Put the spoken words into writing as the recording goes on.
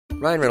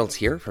Ryan Reynolds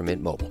here from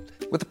Mint Mobile.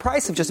 With the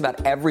price of just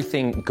about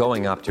everything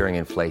going up during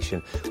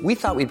inflation, we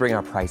thought we'd bring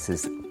our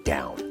prices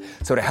down.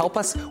 So to help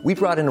us, we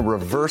brought in a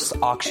reverse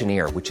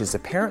auctioneer, which is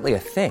apparently a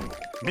thing.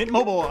 Mint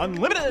Mobile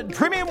Unlimited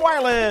Premium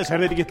Wireless. How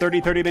to get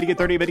 30, 30, bit to get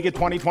 30, bit to get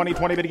 20, 20,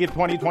 20, bit to get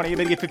 20, 20,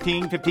 bit to get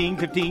 15, 15,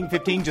 15,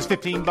 15, just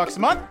 $15 a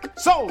month?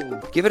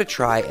 Sold! Give it a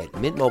try at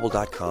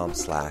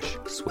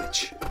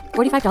mintmobile.com/switch.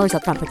 $45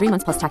 up front for 3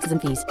 months plus taxes and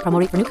fees. Promo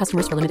rate for new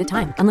customers for limited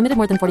time. Unlimited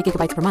more than 40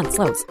 gigabytes per month.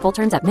 Slows full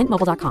terms at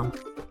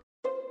mintmobile.com.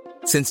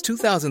 Since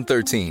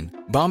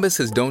 2013, Bombas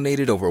has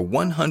donated over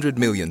 100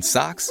 million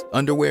socks,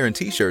 underwear, and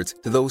T-shirts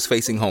to those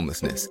facing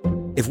homelessness.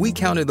 If we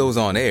counted those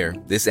on air,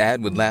 this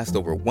ad would last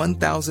over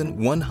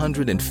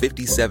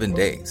 1,157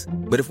 days.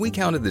 But if we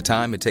counted the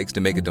time it takes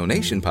to make a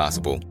donation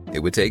possible, it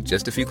would take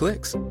just a few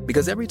clicks.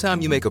 Because every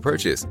time you make a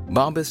purchase,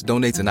 Bombas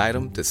donates an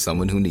item to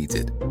someone who needs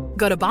it.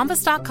 Go to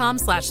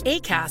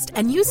bombas.com/ACAST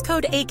and use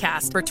code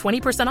ACAST for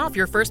 20% off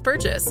your first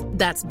purchase.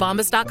 That's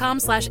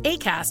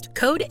bombas.com/ACAST,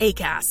 code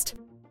ACAST.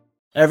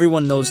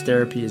 Everyone knows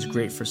therapy is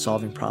great for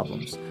solving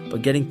problems,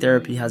 but getting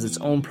therapy has its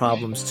own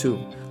problems too,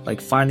 like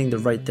finding the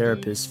right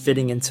therapist,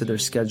 fitting into their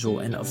schedule,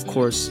 and of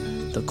course,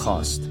 the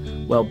cost.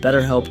 Well,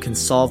 BetterHelp can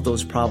solve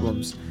those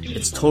problems.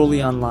 It's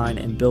totally online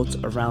and built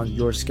around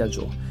your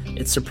schedule.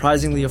 It's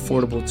surprisingly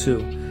affordable too.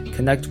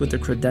 Connect with a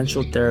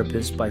credentialed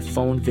therapist by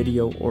phone,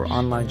 video, or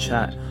online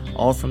chat,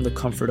 all from the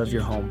comfort of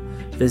your home.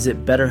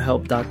 Visit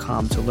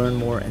BetterHelp.com to learn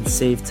more and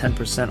save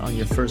 10% on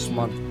your first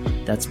month.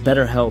 That's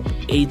BetterHelp,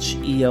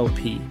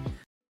 H-E-L-P.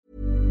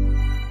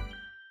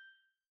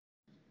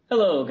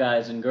 Hello,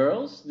 guys and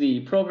girls. The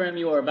program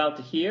you are about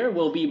to hear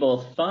will be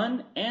both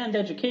fun and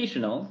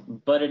educational,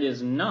 but it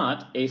is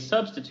not a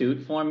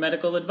substitute for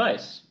medical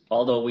advice.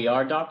 Although we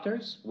are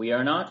doctors, we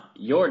are not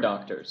your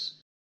doctors.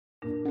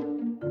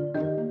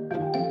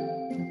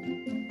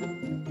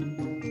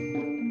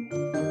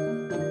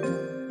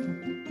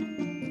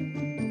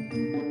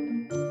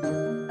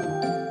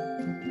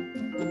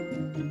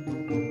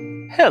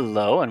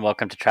 Hello, and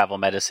welcome to Travel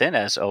Medicine.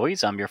 As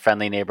always, I'm your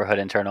friendly neighborhood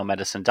internal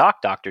medicine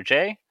doc, Dr.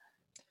 J.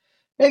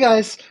 Hey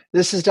guys,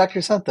 this is Dr.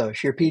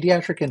 Santosh, your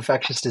pediatric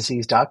infectious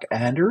disease doc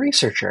and a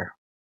researcher.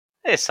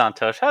 Hey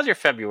Santosh, how's your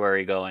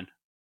February going?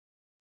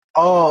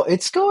 Oh,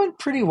 it's going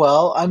pretty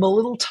well. I'm a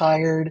little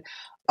tired.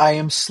 I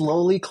am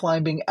slowly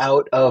climbing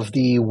out of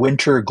the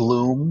winter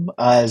gloom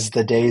as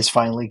the days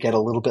finally get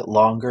a little bit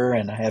longer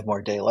and I have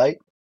more daylight.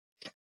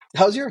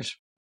 How's yours?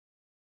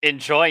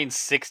 Enjoying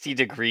 60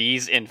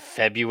 degrees in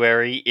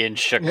February in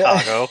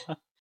Chicago.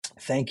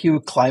 Thank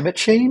you, climate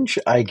change,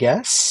 I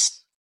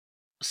guess.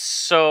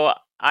 So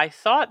I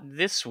thought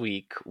this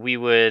week we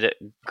would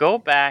go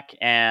back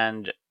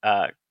and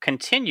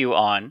continue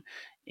on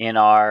in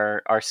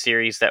our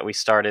series that we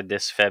started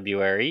this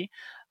February,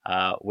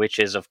 which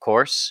is, of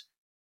course,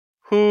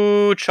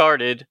 Who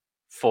Charted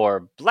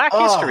for Black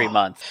History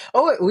Month.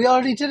 Oh, we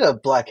already did a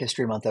Black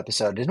History Month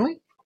episode, didn't we?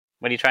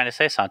 What are you trying to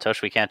say,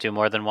 Santosh? We can't do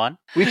more than one?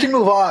 We can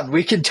move on.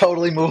 We can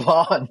totally move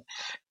on.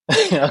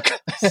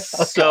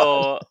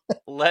 So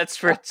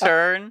let's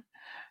return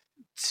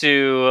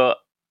to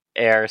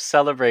our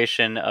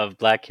celebration of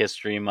Black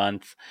History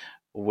Month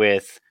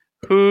with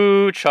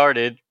Who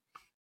Charted.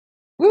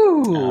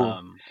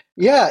 Woo!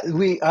 Yeah,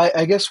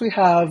 I guess we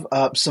have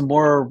some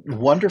more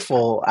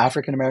wonderful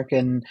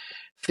African-American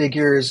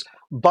figures,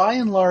 by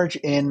and large,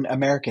 in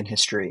American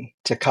history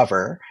to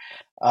cover.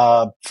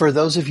 For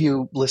those of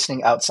you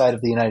listening outside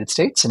of the United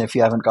States, and if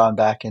you haven't gone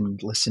back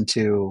and listened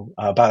to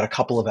about a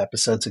couple of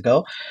episodes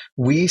ago,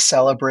 we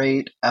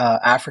celebrate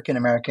African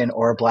American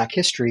or Black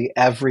history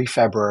every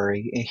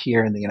February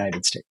here in the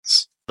United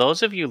States.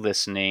 Those of you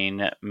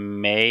listening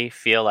may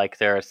feel like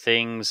there are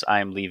things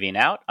I'm leaving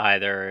out,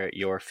 either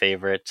your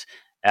favorite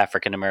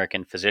African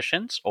American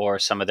physicians or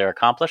some of their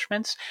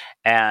accomplishments.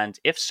 And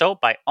if so,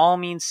 by all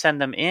means, send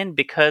them in,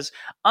 because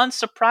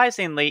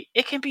unsurprisingly,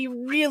 it can be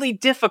really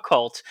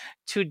difficult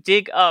to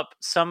dig up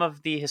some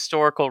of the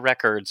historical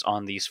records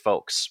on these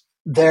folks.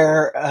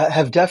 There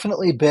have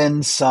definitely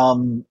been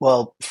some,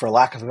 well, for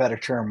lack of a better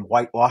term,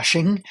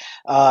 whitewashing,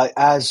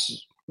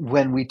 as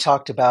when we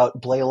talked about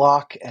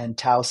Blaylock and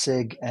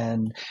Taussig,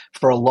 and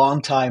for a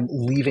long time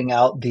leaving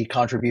out the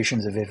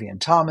contributions of Vivian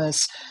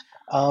Thomas.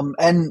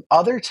 And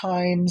other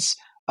times,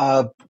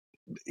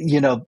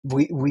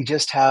 we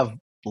just have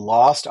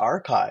lost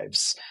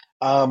archives.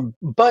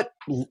 But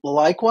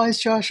likewise,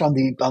 Josh, on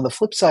the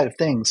flip side of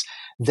things,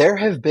 there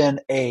have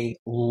been a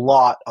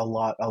lot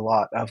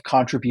of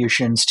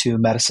contributions to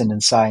medicine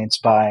and science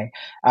by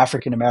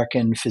African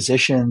American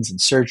physicians and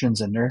surgeons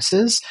and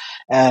nurses,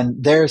 and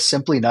there's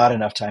simply not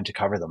enough time to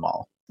cover them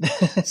all.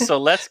 So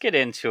let's get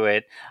into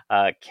it.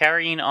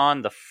 Carrying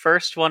on, the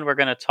first one we're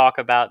going to talk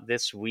about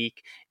this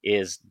week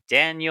is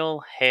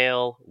Daniel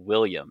Hale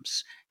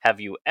Williams. Have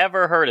you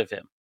ever heard of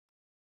him?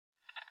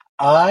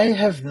 I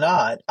have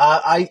not.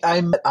 I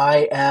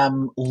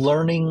am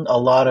learning a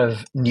lot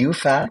of new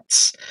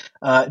facts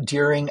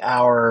during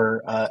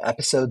our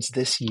episodes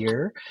this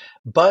year,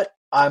 but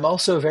I'm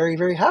also very,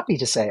 very happy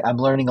to say I'm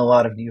learning a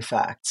lot of new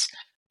facts.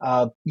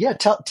 Yeah,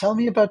 tell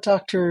me about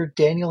Dr.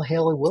 Daniel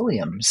Haley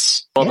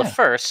Williams. Well, the Yeah.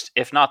 first,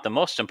 if not the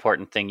most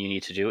important thing you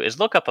need to do is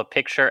look up a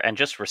picture and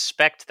just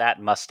respect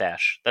that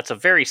mustache. That's a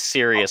very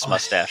serious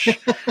mustache.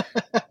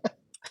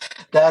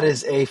 That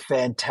is a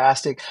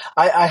fantastic.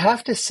 I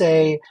have to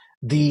say,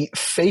 the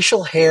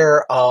facial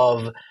hair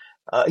of,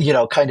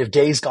 kind of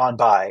days gone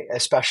by,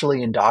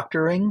 especially in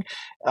doctoring,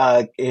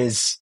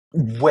 is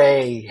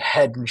way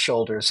head and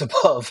shoulders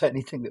above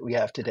anything that we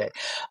have today.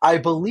 I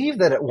believe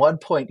that at one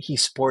point he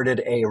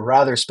sported a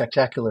rather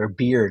spectacular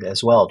beard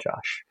as well,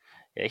 Josh.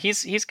 Yeah,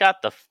 he's got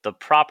the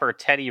proper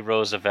Teddy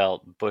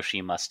Roosevelt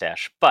bushy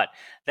mustache, but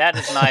that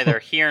is neither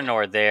here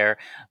nor there.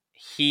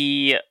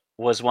 He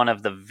was one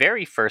of the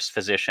very first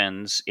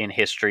physicians in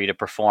history to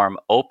perform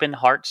open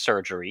heart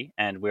surgery,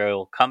 and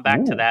we'll come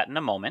back to Ooh, that in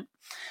a moment.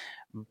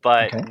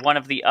 But okay. one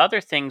of the other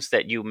things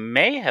that you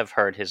may have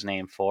heard his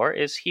name for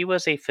is he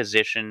was a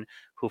physician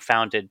who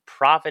founded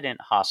Provident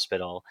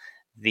Hospital,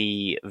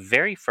 the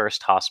very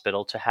first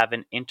hospital to have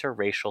an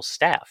interracial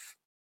staff.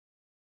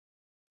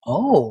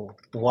 Oh,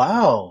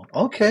 wow.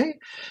 Okay.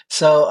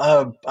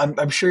 So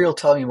I'm sure you'll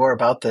tell me more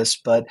about this,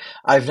 but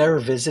I've never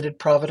visited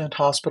Provident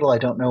Hospital. I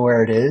don't know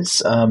where it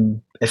is,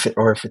 if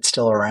it's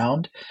still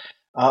around.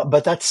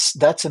 But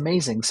that's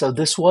amazing. So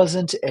this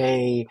wasn't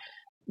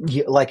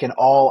like an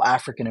all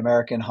African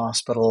American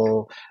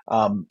hospital,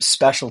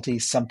 specialty,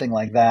 something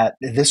like that.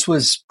 This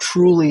was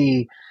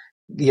truly,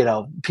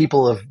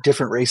 people of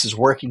different races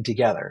working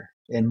together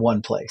in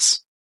one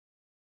place.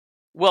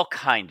 Well,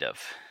 kind of.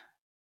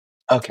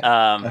 Okay.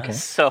 Okay.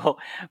 So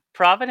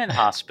Provident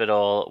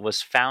Hospital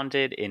was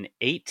founded in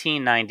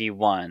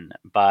 1891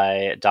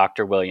 by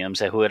Dr. Williams,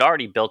 who had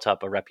already built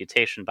up a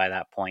reputation by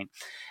that point,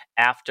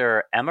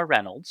 after Emma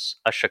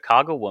Reynolds, a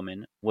Chicago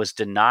woman, was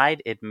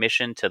denied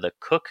admission to the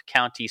Cook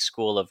County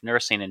School of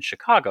Nursing in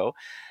Chicago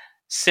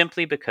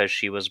simply because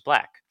she was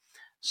black.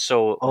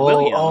 So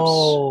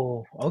Williams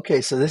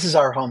Okay. So this is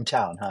our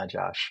hometown, huh,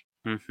 Josh?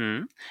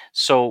 hmm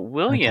So Okay.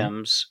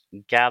 Williams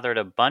gathered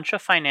a bunch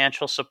of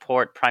financial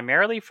support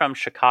primarily from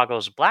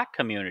Chicago's black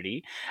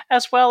community,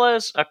 as well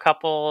as a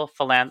couple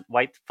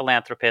white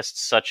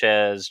philanthropists such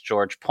as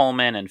George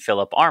Pullman and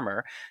Philip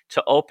Armour,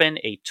 to open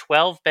a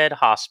 12-bed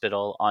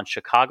hospital on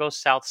Chicago's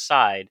South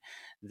Side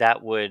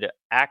that would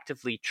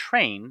actively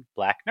train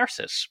black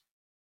nurses.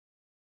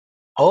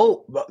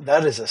 Oh,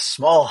 that is a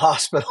small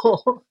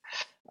hospital.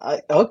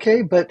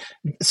 Okay, but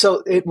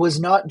so it was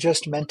not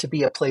just meant to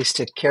be a place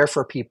to care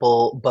for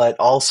people, but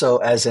also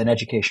as an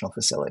educational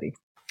facility.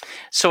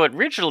 So it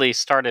originally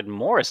started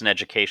more as an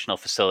educational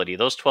facility.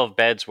 Those 12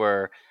 beds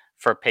were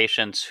for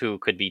patients who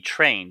could be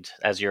trained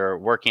as you're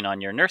working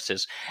on your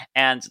nurses.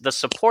 And the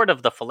support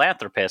of the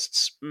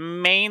philanthropists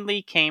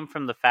mainly came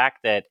from the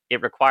fact that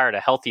it required a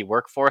healthy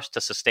workforce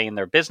to sustain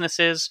their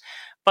businesses,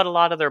 but a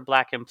lot of their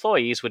black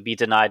employees would be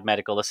denied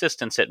medical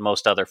assistance at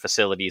most other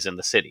facilities in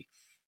the city.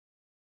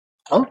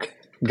 Okay,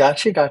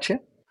 gotcha,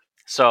 gotcha.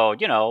 So,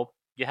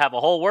 you have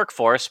a whole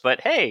workforce,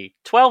 but hey,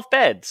 12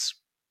 beds,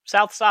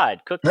 South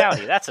Side, Cook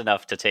County, that's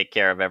enough to take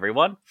care of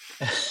everyone.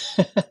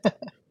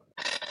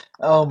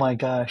 Oh my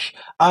gosh.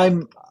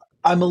 I'm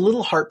a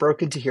little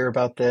heartbroken to hear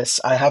about this.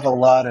 I have a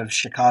lot of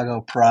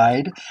Chicago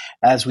pride,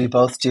 as we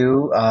both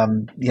do,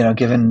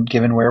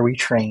 given where we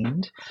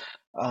trained.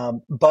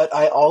 But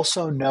I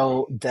also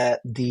know that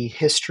the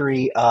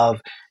history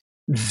of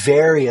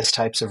various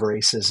types of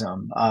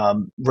racism,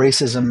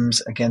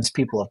 racisms against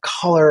people of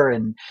color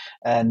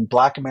and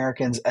Black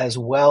Americans, as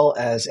well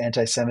as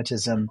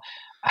anti-Semitism,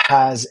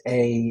 has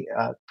a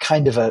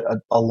kind of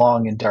a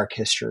long and dark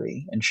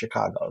history in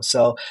Chicago.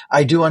 So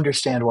I do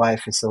understand why a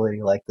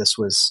facility like this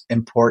was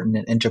important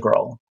and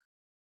integral.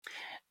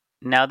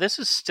 Now, this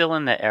is still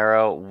in the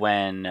era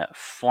when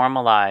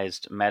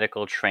formalized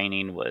medical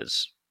training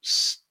was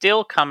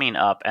still coming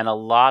up, and a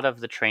lot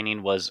of the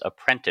training was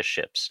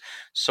apprenticeships.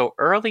 So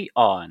early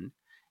on,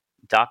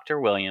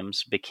 Dr.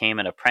 Williams became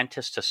an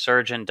apprentice to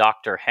surgeon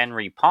Dr.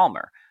 Henry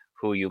Palmer,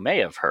 who you may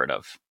have heard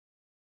of,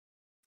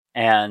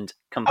 and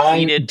I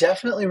completed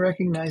definitely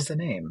recognize the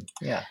name.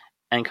 Yeah.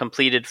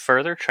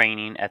 further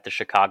training at the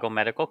Chicago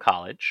Medical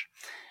College.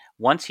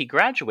 Once he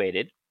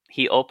graduated,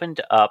 he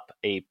opened up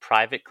a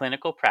private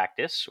clinical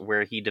practice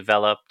where he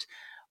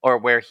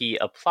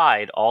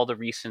applied all the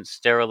recent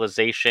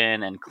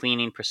sterilization and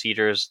cleaning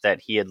procedures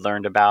that he had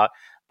learned about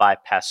by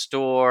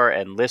Pasteur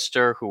and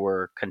Lister, who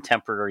were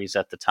contemporaries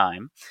at the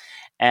time.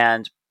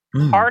 And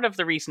Mm. part of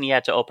the reason he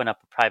had to open up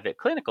a private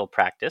clinical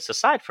practice,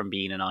 aside from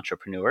being an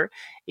entrepreneur,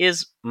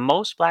 is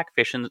most black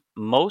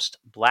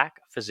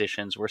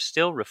physicians were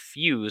still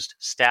refused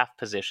staff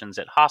positions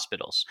at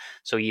hospitals.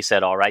 So he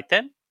said, all right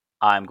then,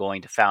 I'm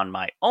going to found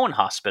my own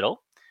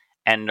hospital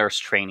and nurse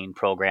training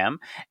program,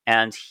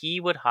 and he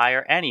would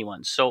hire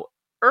anyone. So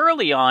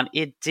early on,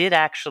 it did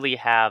actually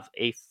have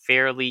a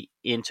fairly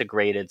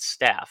integrated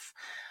staff.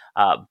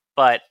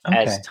 But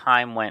as Okay.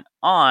 time went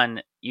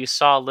on, you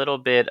saw a little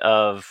bit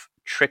of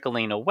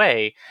trickling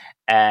away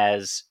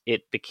as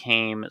it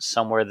became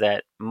somewhere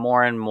that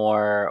more and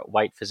more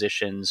white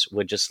physicians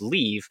would just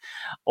leave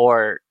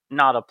or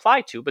not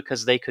apply to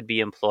because they could be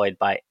employed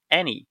by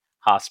any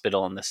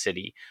hospital in the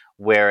city,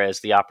 whereas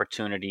the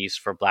opportunities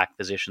for Black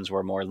physicians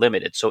were more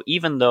limited. So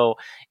even though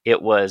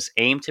it was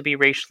aimed to be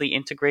racially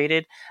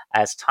integrated,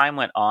 as time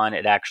went on,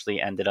 it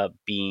actually ended up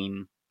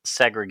being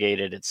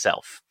segregated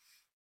itself.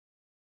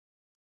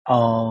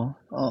 Oh,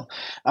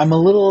 I'm a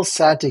little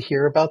sad to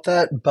hear about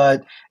that,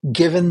 but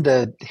given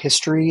the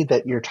history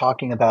that you're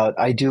talking about,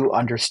 I do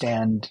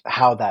understand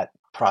how that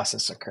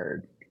process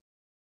occurred.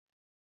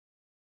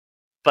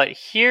 But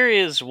here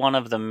is one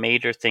of the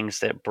major things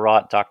that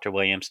brought Dr.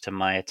 Williams to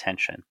my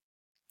attention.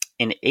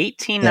 In Yeah.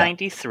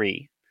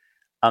 1893,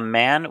 a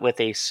man with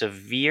a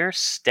severe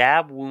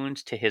stab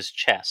wound to his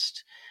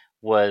chest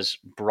was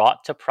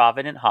brought to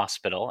Provident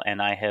Hospital,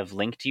 and I have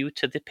linked you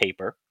to the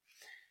paper.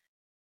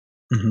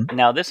 Mhm.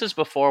 Now, this is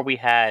before we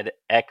had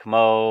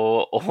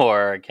ECMO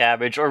or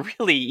CABG or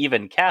really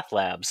even cath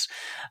labs.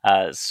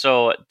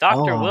 So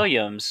Dr. Oh,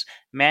 Williams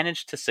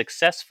managed to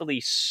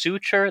successfully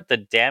suture the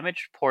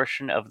damaged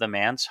portion of the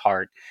man's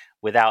heart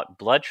without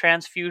blood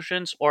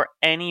transfusions or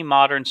any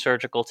modern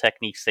surgical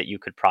techniques that you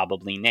could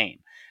probably name,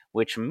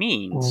 which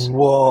means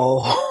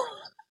whoa.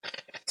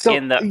 So,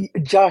 in the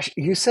Josh,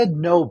 you said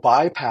no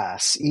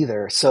bypass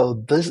either.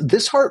 So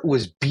this heart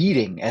was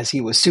beating as he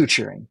was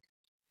suturing.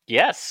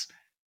 yes.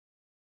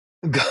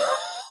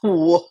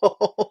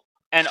 Whoa.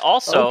 And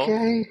also,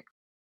 Okay.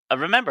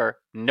 remember,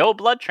 no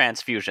blood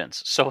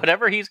transfusions. So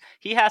whatever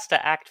he has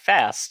to act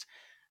fast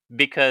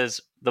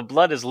because the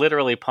blood is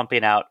literally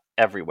pumping out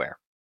everywhere.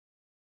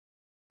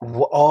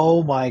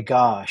 Oh my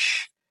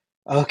gosh.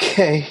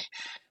 Okay.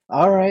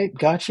 All right.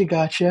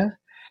 Gotcha.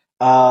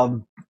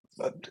 Um,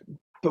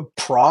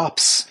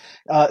 Props.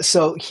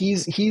 So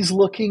he's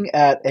looking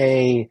at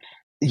a,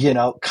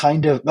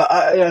 kind of,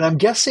 and I'm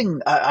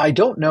guessing, I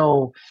don't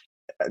know,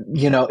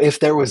 if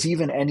there was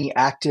even any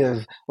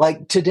active,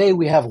 like today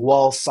we have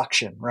wall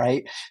suction,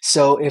 right?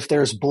 So if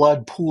there's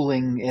blood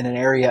pooling in an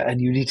area and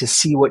you need to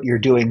see what you're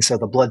doing so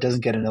the blood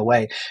doesn't get in the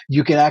way,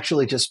 you can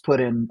actually just put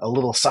in a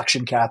little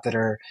suction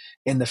catheter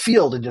in the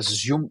field and just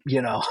zoom,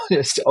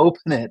 just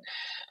open it.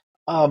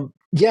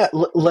 Yeah,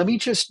 let me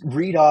just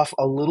read off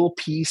a little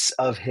piece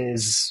of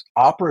his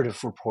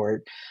operative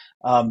report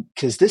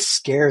because this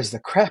scares the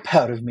crap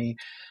out of me.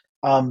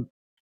 Um,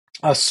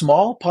 a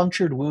small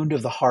punctured wound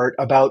of the heart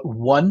about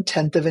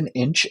 1/10 of an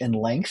inch in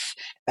length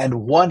and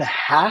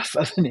 1/2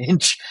 of an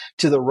inch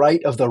to the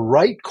right of the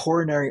right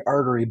coronary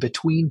artery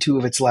between two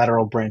of its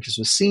lateral branches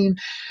was seen.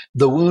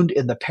 The wound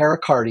in the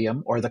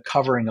pericardium, or the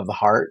covering of the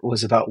heart,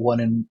 was about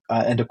 1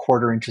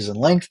 1/4 inches in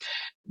length.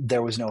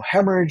 There was no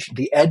hemorrhage.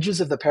 The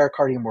edges of the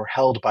pericardium were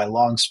held by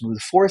long,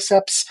 smooth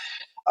forceps.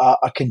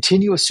 A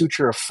continuous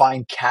suture of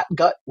fine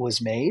catgut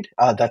was made.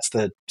 That's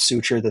the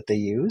suture that they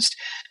used.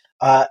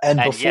 And And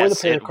before the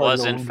yes, pericardial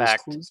wound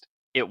was closed,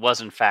 it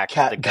was in fact the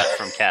cat. gut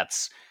from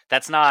cats.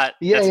 That's not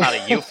a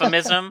Yeah.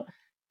 euphemism.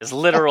 It's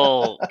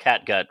literal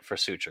cat gut for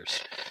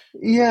sutures.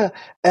 Yeah.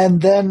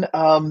 And then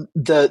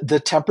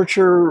the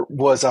temperature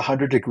was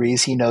 100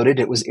 degrees. He noted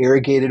it was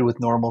irrigated with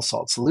normal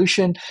salt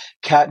solution.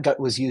 Catgut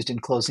was used in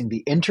closing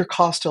the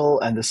intercostal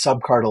and the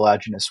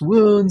subcartilaginous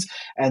wounds.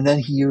 And then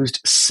he used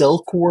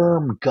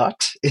silkworm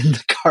gut in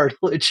the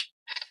cartilage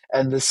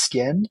and the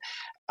skin.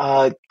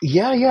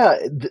 Yeah.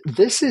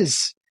 This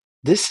is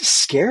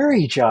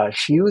scary,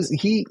 Josh. He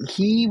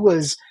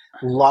was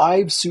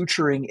live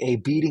suturing a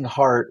beating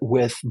heart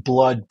with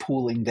blood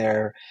pooling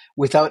there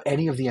without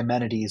any of the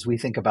amenities we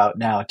think about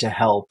now to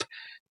help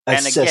And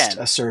assist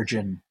again, a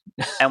surgeon.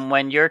 and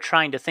when you're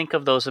trying to think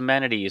of those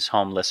amenities,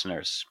 home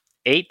listeners,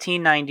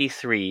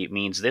 1893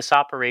 means this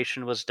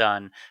operation was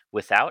done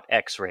without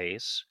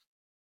x-rays,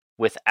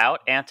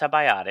 without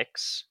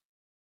antibiotics,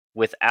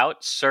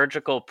 without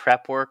surgical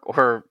prep work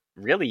or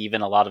really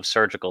even a lot of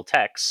surgical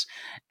techs,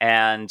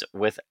 and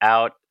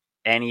without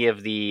any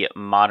of the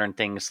modern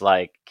things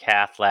like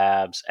cath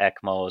labs,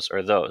 ECMOs,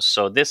 or those.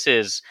 So this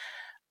is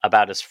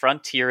about as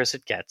frontier as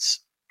it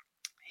gets.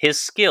 His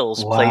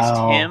skills placed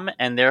Wow. him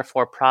and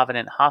therefore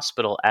Provident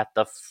Hospital at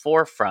the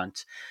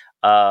forefront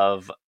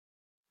of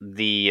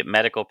the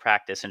medical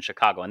practice in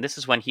Chicago. And this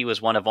is when he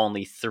was one of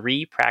only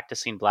 3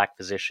 practicing Black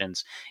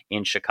physicians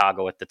in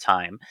Chicago at the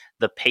time.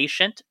 The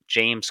patient,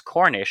 James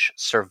Cornish,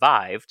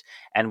 survived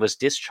and was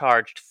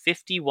discharged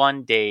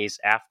 51 days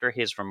after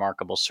his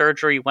remarkable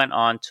surgery, went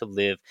on to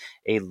live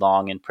a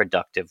long and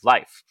productive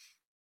life.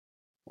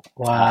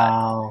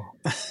 Wow.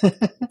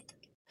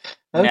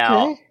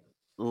 Now, Okay.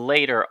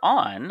 later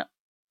on,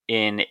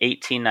 in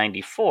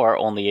 1894,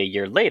 only a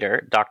year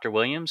later, Dr.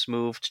 Williams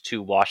moved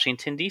to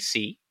Washington,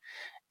 D.C.,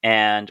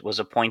 and was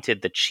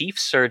appointed the chief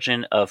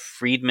surgeon of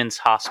Freedman's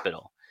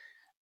Hospital.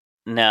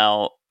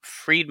 Now,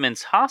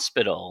 Freedman's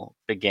Hospital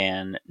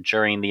began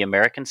during the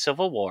American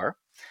Civil War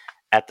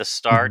at the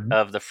start Mhm.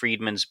 of the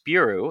Freedmen's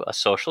Bureau, a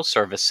social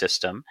service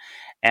system,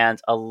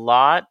 and a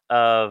lot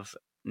of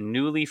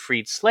newly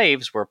freed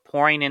slaves were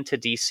pouring into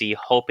DC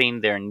hoping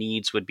their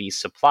needs would be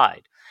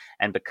supplied.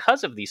 And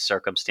because of these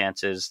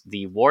circumstances,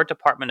 the War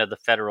Department of the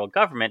federal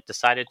government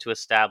decided to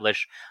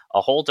establish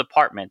a whole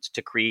department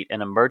to create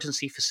an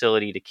emergency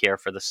facility to care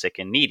for the sick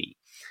and needy.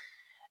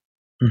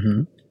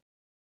 Mhm.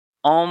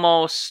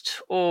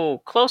 Almost,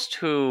 close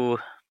to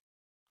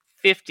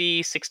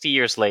 50, 60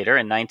 years later,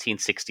 in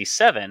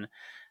 1967,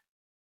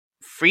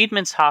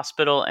 Freedman's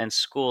Hospital and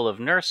School of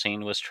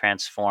Nursing was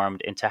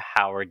transformed into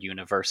Howard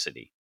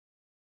University.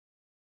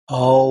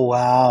 Oh,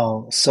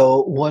 wow.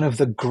 So one of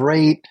the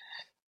great,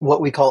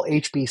 what we call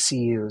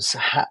HBCUs,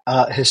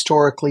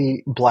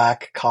 historically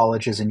black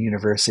colleges and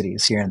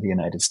universities here in the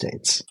United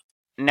States.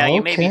 Now,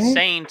 you may be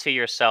saying to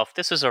yourself,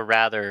 this is a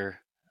rather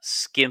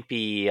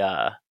skimpy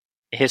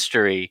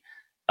history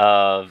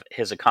of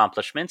his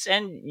accomplishments,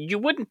 and you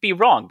wouldn't be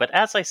wrong. But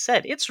as I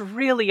said, it's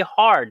really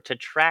hard to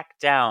track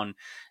down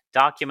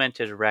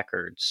documented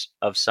records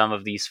of some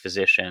of these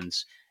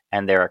physicians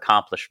and their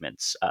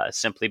accomplishments,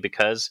 simply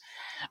because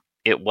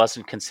it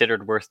wasn't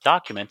considered worth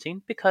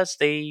documenting because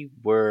they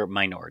were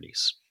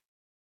minorities.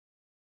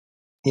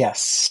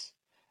 Yes.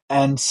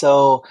 And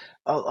so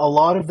a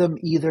lot of them,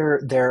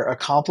 either their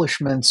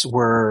accomplishments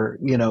were,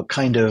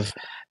 kind of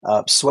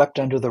swept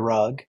under the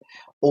rug,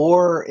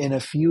 or in a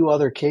few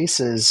other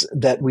cases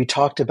that we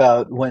talked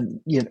about when,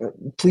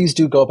 please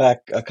do go back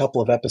a couple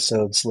of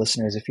episodes,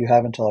 listeners, if you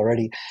haven't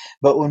already.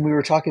 But when we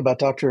were talking about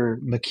Dr.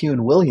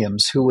 McCune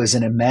Williams, who was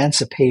an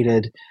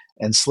emancipated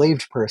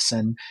enslaved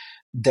person,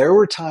 there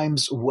were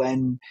times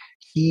when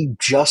he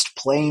just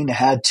plain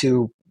had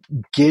to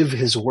give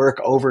his work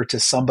over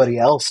to somebody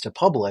else to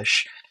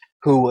publish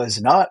who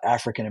was not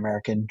African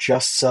American,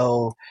 just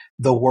so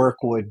the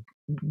work would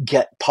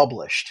get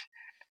published.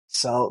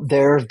 So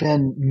there have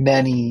been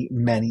many,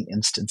 many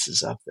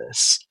instances of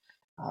this.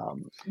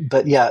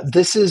 But yeah,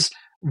 this is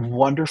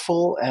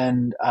wonderful.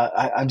 And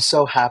I'm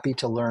so happy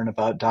to learn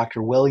about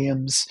Dr.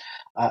 Williams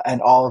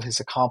and all of his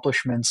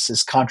accomplishments,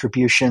 his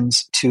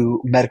contributions to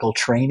medical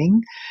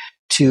training,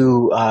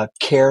 to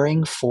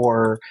caring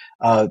for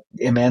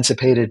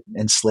emancipated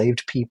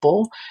enslaved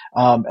people,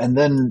 and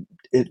then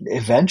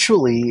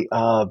eventually,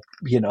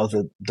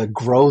 the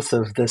growth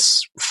of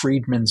this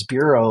Freedmen's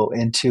Bureau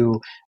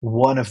into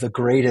one of the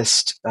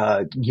greatest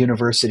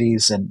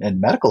universities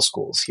and medical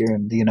schools here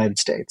in the United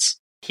States.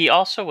 He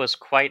also was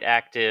quite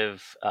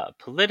active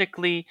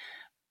politically,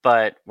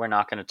 but we're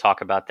not going to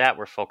talk about that.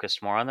 We're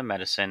focused more on the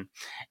medicine.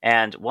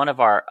 And one of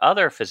our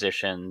other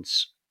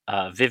physicians,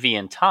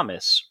 Vivian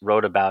Thomas,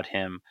 wrote about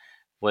him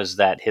was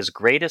that his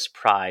greatest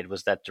pride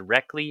was that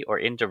directly or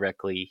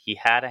indirectly he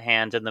had a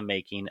hand in the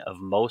making of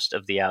most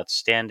of the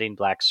outstanding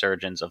black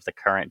surgeons of the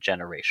current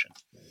generation.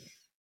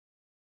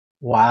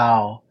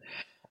 Wow.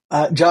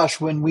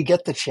 Josh, when we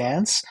get the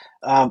chance,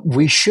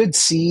 we should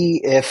see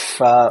if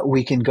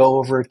we can go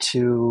over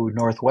to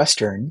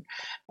Northwestern,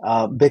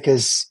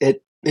 because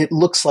it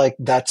looks like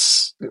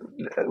that's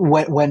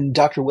when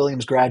Dr.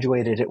 Williams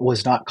graduated, it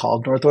was not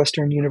called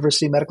Northwestern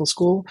University Medical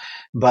School,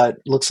 but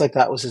looks like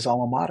that was his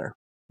alma mater,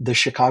 the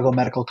Chicago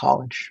Medical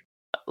College.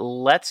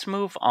 Let's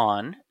move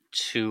on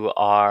to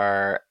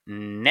our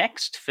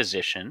next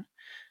physician.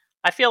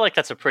 I feel like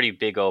that's a pretty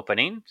big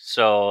opening.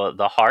 So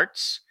the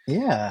hearts.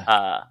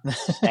 Yeah.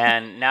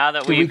 And now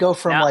that we go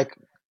from like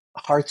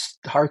hearts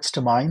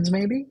to minds,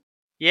 maybe?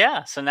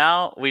 Yeah. So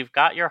now we've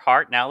got your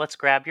heart. Now let's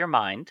grab your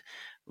mind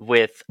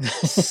with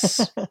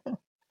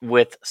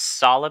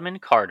Solomon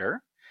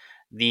Carter,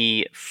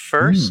 the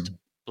first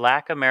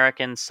Black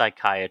American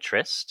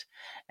psychiatrist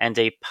and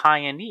a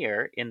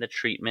pioneer in the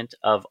treatment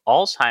of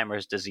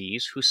Alzheimer's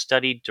disease, who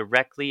studied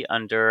directly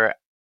under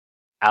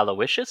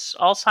Aloysius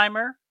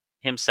Alzheimer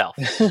himself.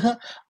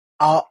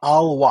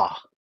 Alwa.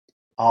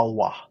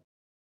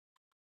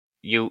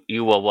 You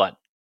will what?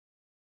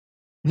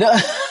 No.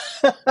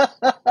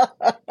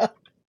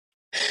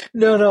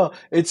 No.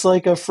 It's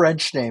like a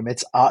French name.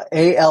 It's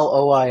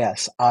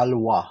Alois.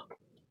 Alois.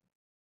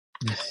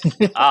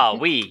 Ah,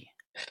 oui.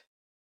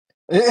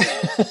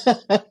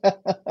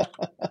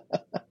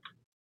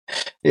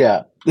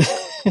 Yeah.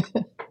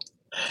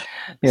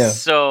 Yeah.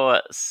 So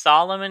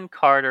Solomon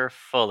Carter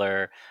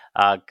Fuller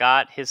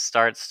got his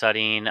start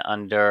studying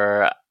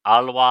under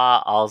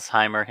Alois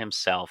Alzheimer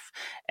himself,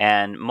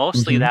 and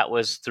mostly that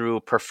was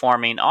through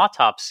performing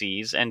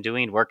autopsies and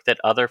doing work that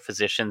other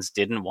physicians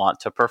didn't want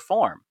to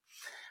perform.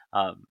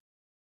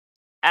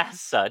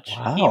 As such,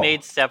 he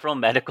made several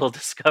medical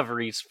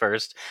discoveries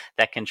first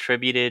that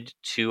contributed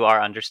to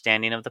our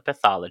understanding of the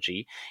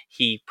pathology.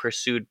 He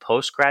pursued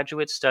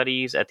postgraduate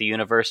studies at the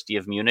University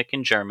of Munich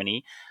in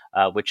Germany,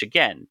 which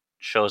again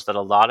shows that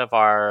a lot of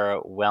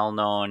our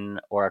well-known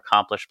or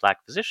accomplished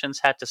Black physicians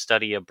had to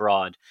study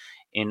abroad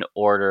in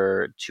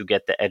order to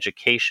get the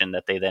education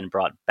that they then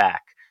brought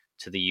back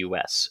to the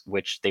U.S.,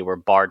 which they were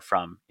barred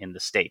from in the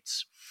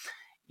States.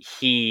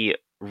 He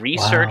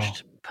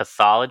researched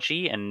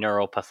pathology and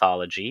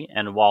neuropathology,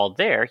 and while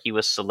there, he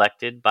was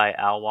selected by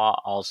Alois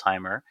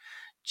Alzheimer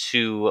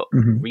to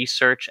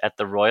research at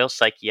the Royal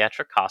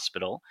Psychiatric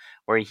Hospital,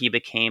 where he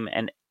became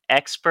an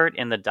expert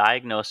in the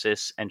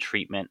diagnosis and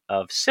treatment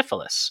of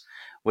syphilis,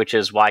 which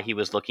is why he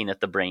was looking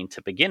at the brain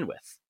to begin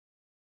with.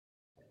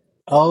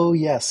 Oh,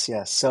 yes,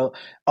 yes. So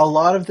a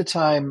lot of the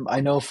time,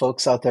 I know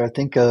folks out there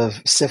think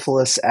of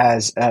syphilis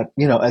as,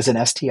 as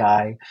an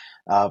STI,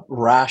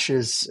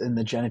 rashes in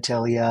the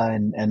genitalia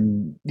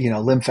and,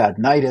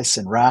 lymphadenitis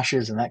and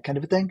rashes and that kind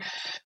of a thing.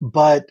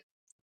 But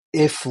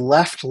if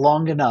left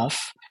long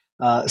enough,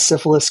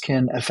 syphilis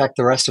can affect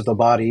the rest of the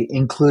body,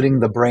 including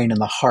the brain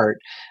and the heart,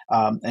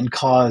 and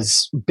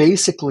cause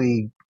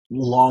basically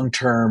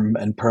long-term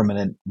and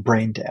permanent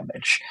brain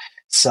damage.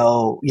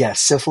 So, yes,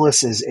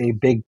 syphilis is a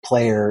big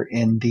player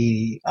in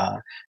the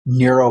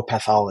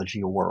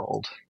neuropathology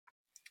world.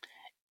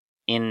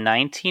 In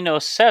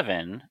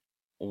 1907,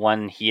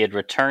 when he had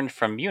returned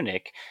from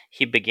Munich,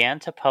 he began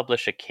to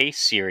publish a case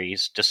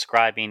series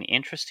describing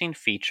interesting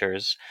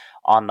features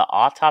on the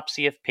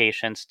autopsy of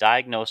patients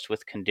diagnosed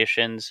with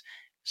conditions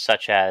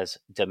such as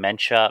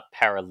dementia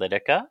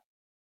paralytica,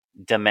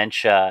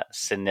 dementia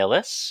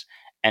senilis,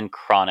 and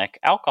chronic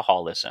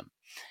alcoholism.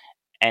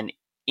 And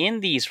in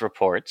these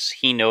reports,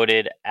 he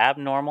noted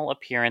abnormal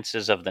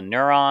appearances of the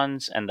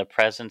neurons and the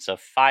presence of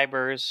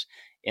fibers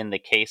in the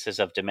cases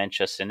of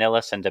dementia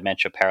senilis and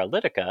dementia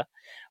paralytica,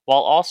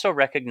 while also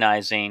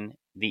recognizing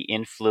the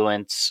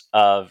influence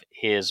of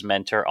his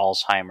mentor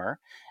Alzheimer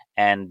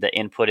and the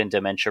input in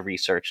dementia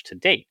research to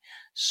date.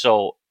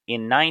 So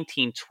in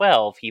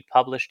 1912, he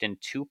published in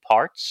two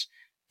parts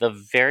the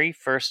very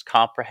first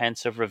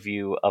comprehensive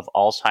review of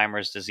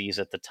Alzheimer's disease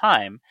at the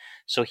time.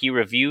 So he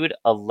reviewed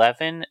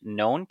 11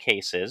 known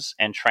cases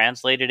and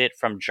translated it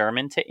from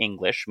German to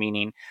English,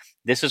 meaning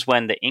this is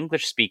when the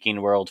English-speaking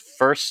world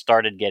first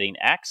started getting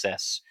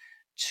access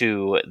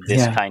to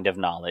this kind of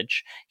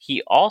knowledge.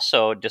 He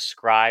also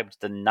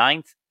described the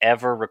 9th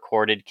ever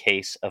recorded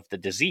case of the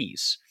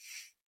disease.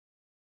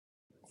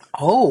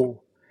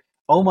 Oh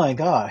my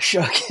gosh.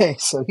 Okay.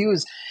 So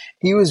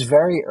he was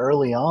very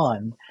early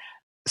on.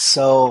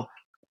 So,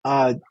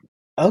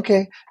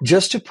 okay,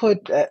 just to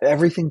put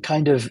everything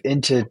kind of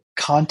into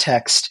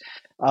context,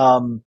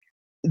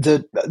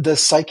 the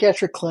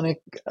psychiatric clinic,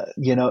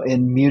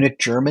 in Munich,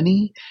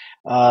 Germany,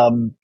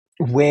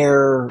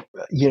 where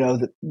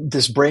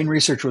this brain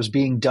research was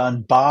being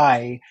done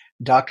by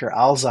Dr.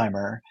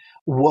 Alzheimer,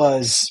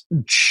 was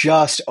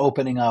just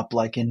opening up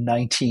like in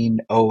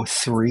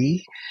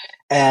 1903.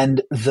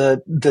 And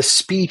the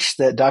speech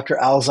that Dr.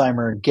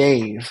 Alzheimer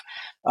gave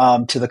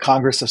to the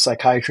Congress of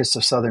Psychiatrists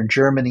of Southern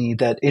Germany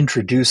that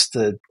introduced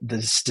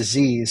this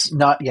disease,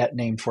 not yet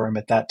named for him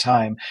at that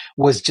time,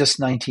 was just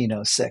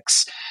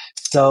 1906.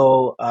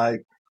 So,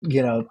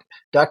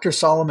 Dr.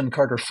 Solomon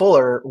Carter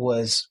Fuller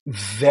was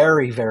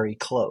very, very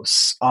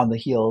close on the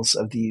heels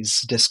of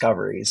these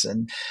discoveries.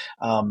 And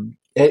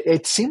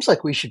it seems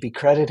like we should be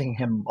crediting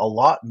him a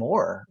lot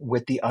more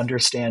with the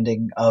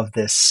understanding of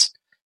this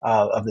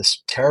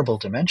terrible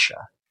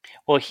dementia.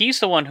 Well, he's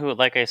the one who,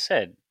 like I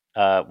said,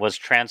 was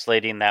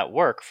translating that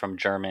work from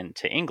German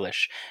to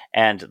English.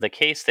 And the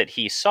case that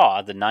he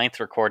saw, the 9th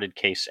recorded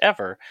case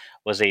ever,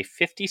 was a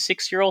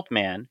 56-year-old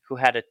man who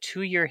had a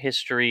 2-year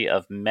history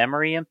of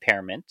memory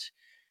impairment,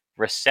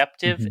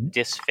 receptive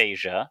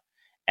dysphagia,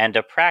 and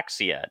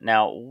apraxia.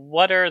 Now,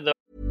 what are the...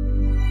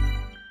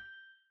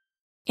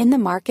 In the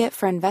market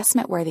for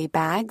investment-worthy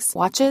bags,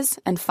 watches,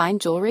 and fine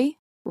jewelry,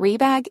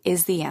 Rebag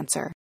is the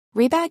answer.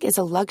 Rebag is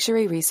a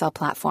luxury resale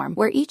platform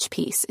where each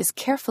piece is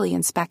carefully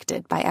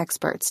inspected by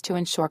experts to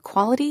ensure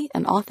quality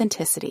and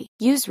authenticity.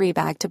 Use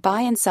Rebag to buy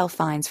and sell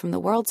finds from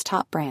the world's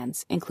top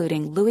brands,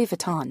 including Louis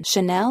Vuitton,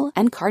 Chanel,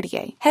 and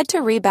Cartier. Head to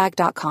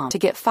Rebag.com to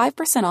get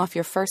 5% off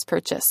your first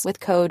purchase with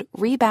code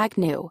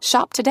REBAGNEW.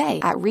 Shop today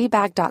at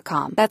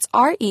Rebag.com. That's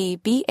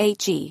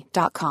REBAG.com.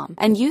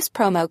 And use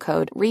promo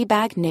code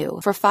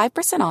REBAGNEW for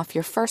 5% off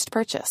your first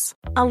purchase.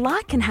 A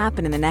lot can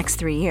happen in the next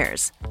 3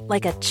 years.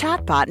 Like a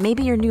chatbot may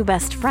be your new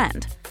best friend.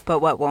 But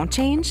what won't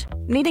change?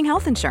 Needing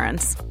health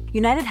insurance.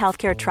 United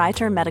Healthcare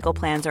Tri-Term Medical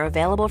Plans are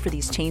available for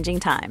these changing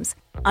times.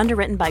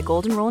 Underwritten by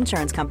Golden Rule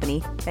Insurance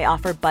Company, they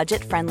offer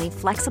budget-friendly,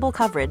 flexible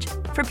coverage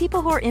for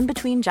people who are in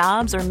between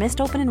jobs or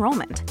missed open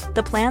enrollment.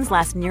 The plans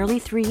last nearly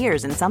 3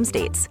 years in some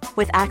states,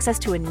 with access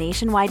to a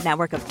nationwide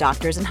network of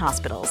doctors and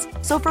hospitals.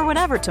 So for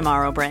whatever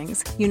tomorrow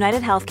brings,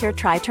 United Healthcare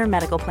Tri-Term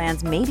Medical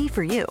Plans may be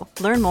for you.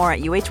 Learn more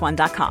at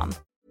uh1.com.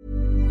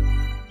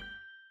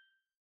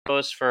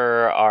 Goes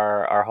for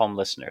our home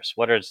listeners.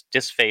 What are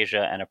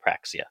dysphagia and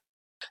apraxia?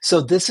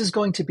 So this is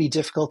going to be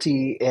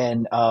difficulty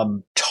in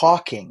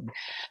talking.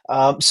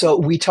 So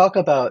we talk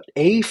about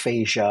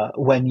aphasia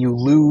when you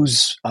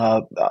lose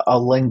a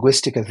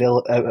linguistic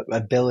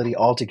ability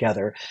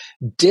altogether.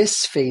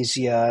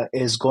 Dysphasia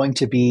is going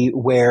to be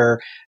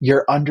where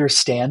your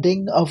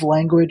understanding of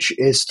language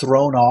is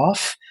thrown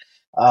off.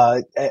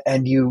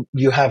 And you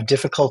have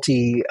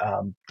difficulty,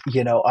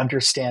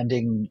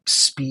 understanding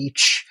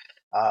speech,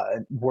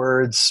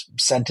 words,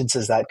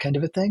 sentences, that kind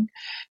of a thing.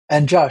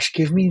 And Josh,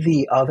 give me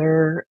the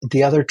other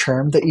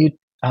term that you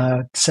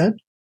said.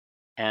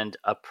 And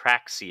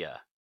apraxia.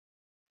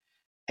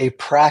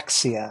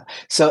 Apraxia.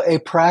 So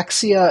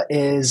apraxia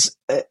is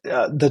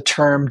the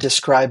term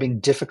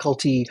describing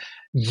difficulty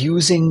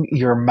using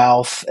your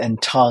mouth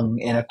and tongue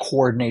in a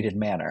coordinated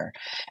manner.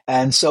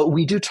 And so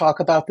we do talk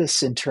about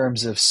this in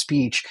terms of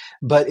speech,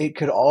 but it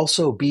could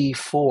also be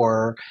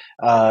for,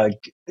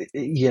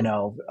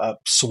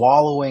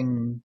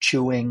 swallowing,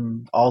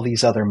 chewing, all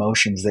these other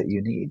motions that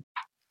you need.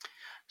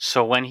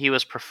 So when he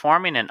was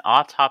performing an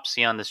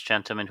autopsy on this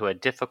gentleman who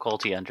had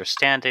difficulty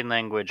understanding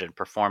language and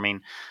performing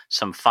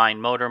some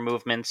fine motor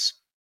movements,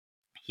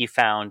 he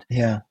found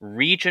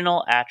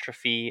regional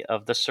atrophy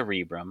of the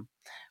cerebrum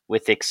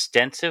with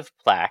extensive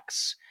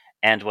plaques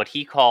and what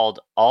he called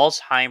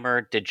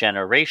Alzheimer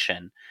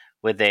degeneration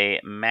with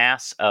a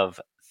mass of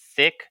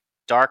thick,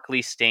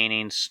 darkly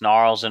staining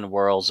snarls and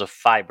whorls of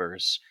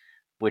fibers,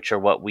 which are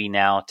what we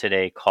now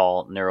today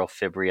call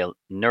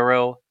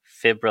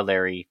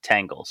neurofibrillary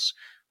tangles.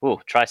 Ooh,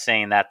 try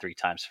saying that 3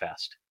 times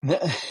fast.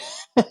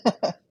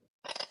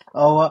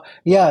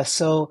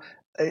 So,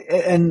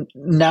 and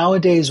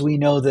nowadays we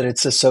know that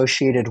it's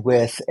associated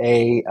with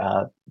a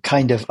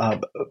kind of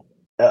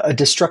a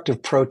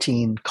destructive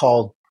protein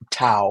called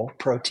tau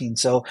protein.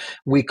 So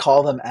we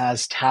call them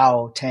as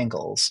tau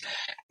tangles.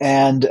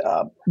 And,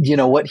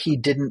 what he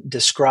didn't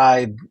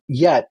describe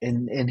yet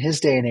in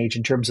his day and age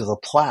in terms of the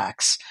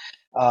plaques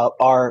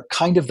are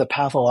kind of the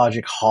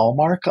pathologic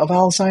hallmark of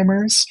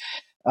Alzheimer's.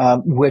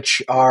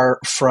 Which are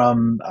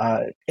from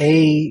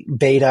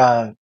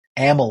A-beta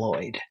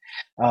amyloid,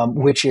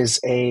 which is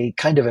a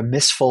kind of a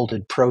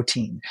misfolded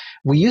protein.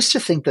 We used to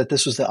think that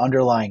this was the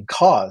underlying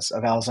cause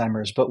of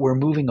Alzheimer's, but we're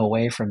moving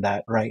away from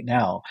that right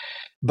now.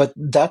 But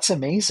that's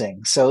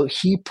amazing. So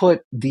he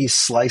put these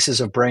slices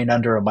of brain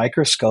under a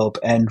microscope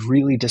and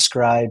really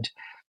described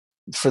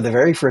for the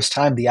very first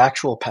time the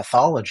actual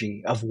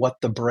pathology of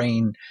what the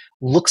brain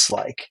looks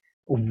like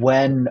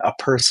when a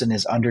person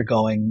is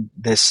undergoing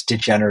this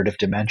degenerative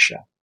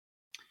dementia.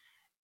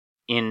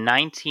 In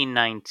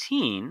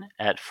 1919,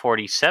 at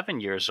 47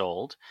 years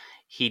old,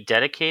 he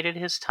dedicated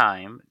his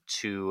time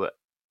to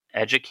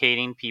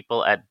educating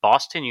people at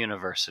Boston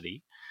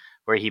University,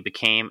 where he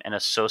became an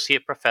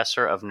associate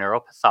professor of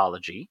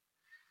neuropathology,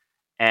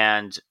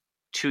 and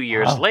 2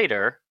 years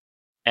later,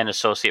 an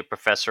associate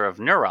professor of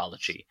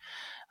neurology.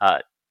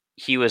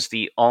 He was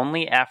the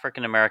only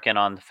African American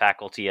on the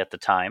faculty at the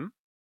time.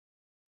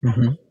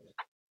 Mm-hmm.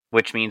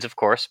 Which means, of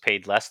course,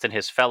 paid less than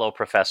his fellow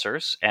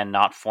professors and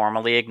not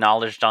formally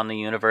acknowledged on the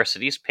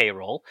university's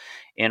payroll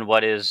in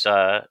what is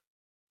a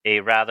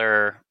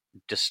rather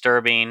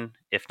disturbing,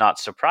 if not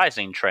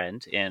surprising,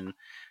 trend in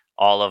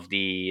all of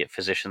the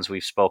physicians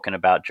we've spoken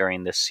about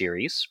during this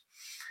series.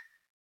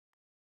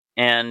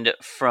 And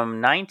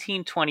from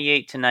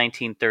 1928 to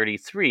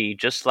 1933,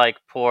 just like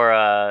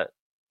poor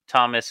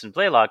Thomas and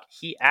Blaylock,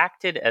 he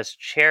acted as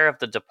chair of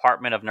the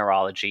Department of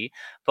Neurology,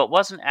 but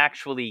wasn't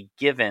actually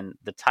given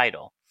the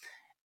title.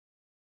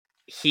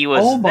 He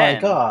was my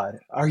God.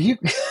 Are you...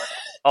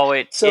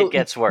 it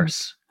gets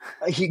worse.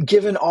 He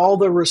given all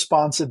the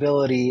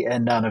responsibility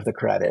and none of the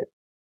credit.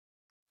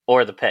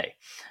 Or the pay.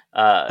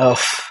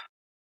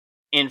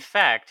 In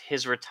fact,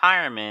 his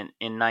retirement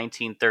in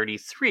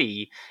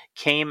 1933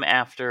 came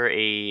after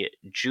a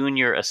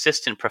junior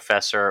assistant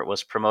professor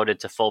was promoted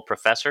to full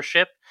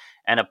professorship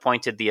and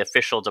appointed the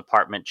official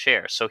department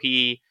chair. So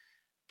he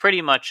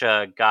pretty much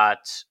got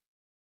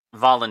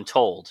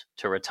voluntold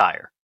to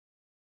retire.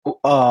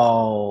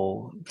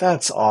 Oh,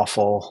 that's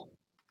awful.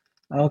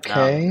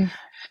 Okay.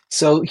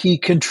 So he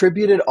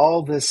contributed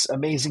all this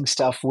amazing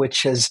stuff,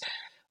 which has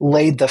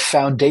laid the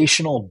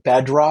foundational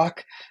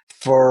bedrock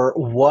for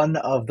one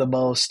of the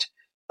most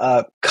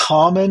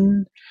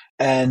common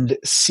and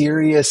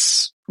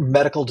serious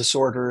medical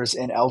disorders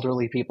in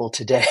elderly people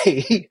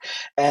today.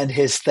 And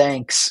his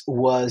thanks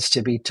was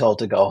to be told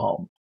to go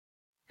home.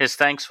 His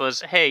thanks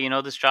was, hey,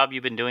 this job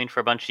you've been doing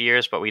for a bunch of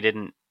years, but we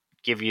didn't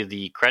give you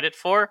the credit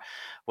for?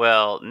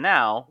 Well,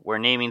 now we're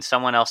naming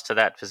someone else to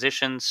that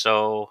position,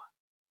 so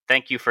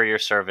thank you for your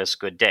service.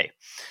 Good day.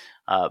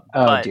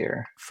 But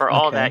dear. For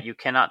all that, you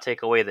cannot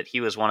take away that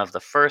he was one of the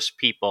first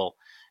people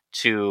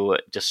to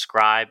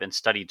describe and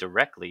study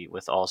directly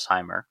with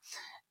Alzheimer.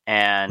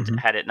 And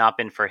had it not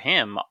been for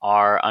him,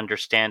 our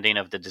understanding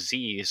of the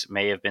disease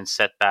may have been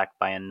set back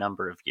by a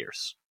number of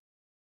years.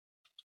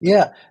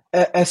 Yeah,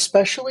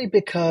 especially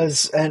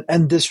because,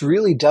 and this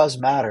really does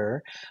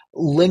matter,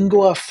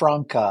 lingua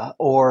franca,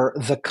 or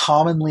the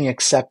commonly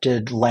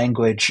accepted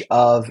language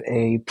of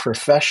a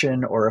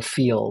profession or a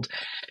field,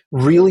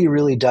 really,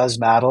 really does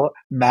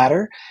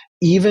matter.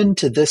 Even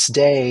to this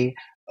day,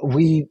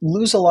 we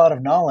lose a lot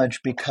of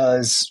knowledge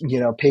because,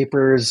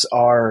 papers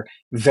are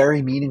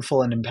very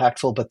meaningful and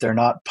impactful, but they're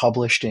not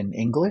published in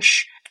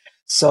English.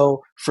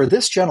 So for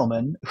this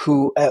gentleman,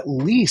 who at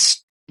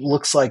least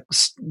looks like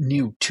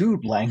knew 2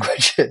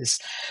 languages,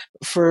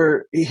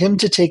 for him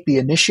to take the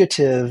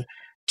initiative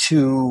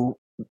to,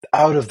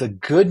 out of the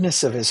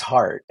goodness of his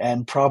heart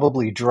and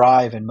probably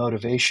drive and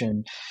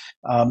motivation,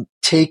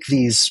 take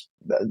these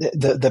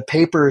the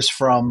papers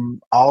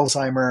from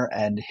Alzheimer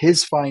and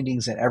his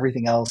findings and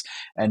everything else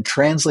and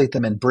translate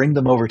them and bring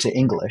them over to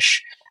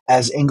English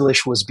as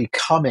English was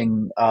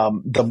becoming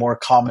the more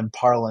common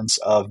parlance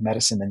of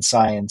medicine and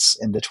science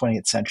in the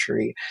 20th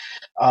century.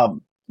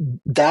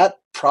 That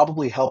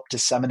probably helped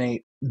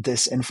disseminate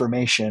this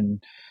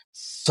information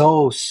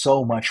so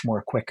much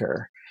more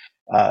quicker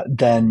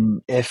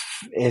than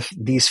if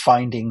these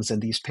findings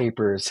and these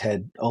papers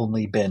had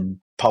only been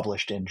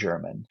published in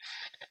German.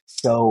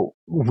 So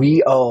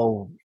we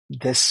owe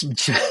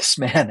this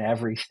man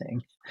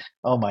everything.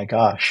 Oh my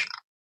gosh.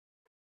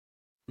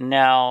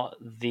 Now,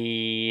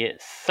 the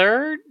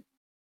third,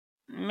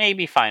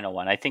 maybe final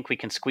one, I think we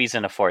can squeeze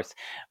in a fourth,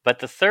 but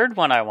the third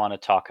one I want to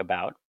talk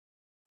about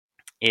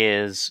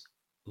is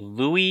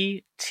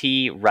Louis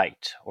T.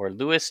 Wright, or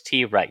Louis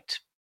T. Wright.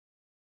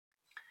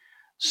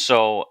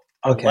 So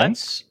okay.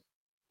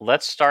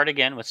 let's start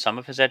again with some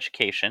of his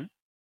education.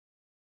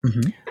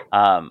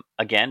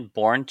 Again,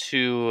 born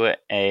to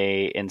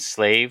a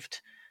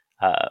enslaved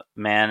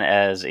man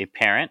as a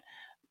parent,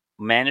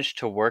 managed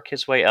to work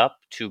his way up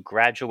to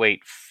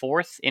graduate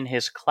 4th in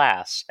his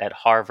class at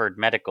Harvard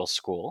Medical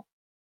School.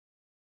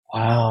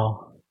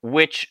 Wow.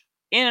 Which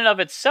in and of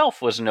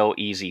itself was no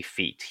easy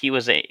feat. He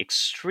was an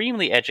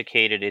extremely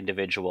educated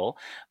individual,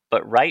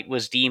 but Wright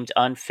was deemed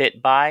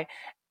unfit by,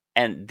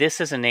 and this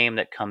is a name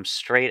that comes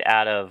straight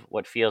out of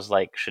what feels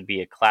like should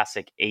be a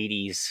classic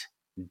 80s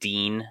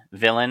Dean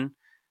villain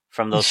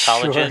from those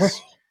colleges.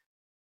 Sure.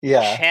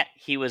 Yeah.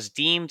 He was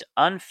deemed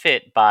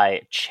unfit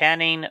by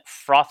Channing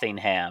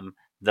Frothingham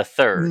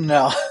III.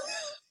 No.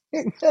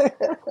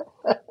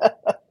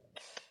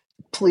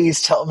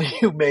 Please tell me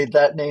you made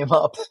that name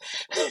up.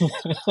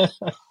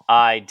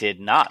 I did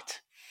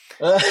not.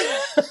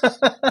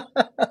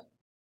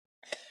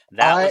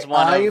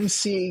 I am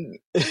seeing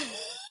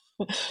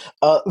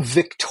a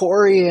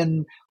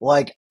Victorian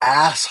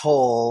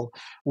asshole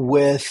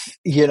with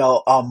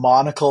a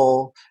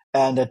monocle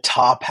and a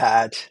top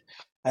hat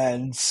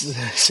and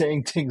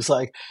saying things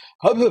like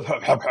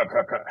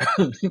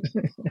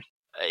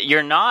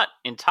You're not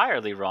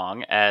entirely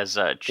wrong, as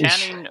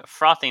Channing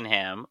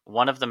Frothingham,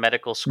 one of the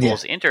medical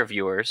school's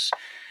interviewers,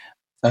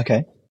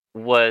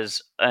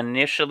 was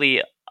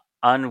initially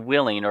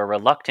unwilling or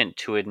reluctant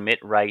to admit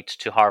Wright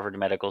to Harvard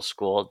Medical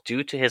School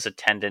due to his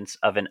attendance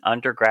of an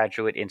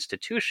undergraduate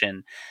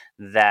institution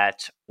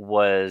that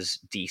was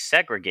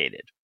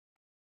desegregated.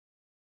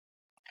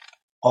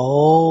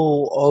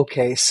 Oh,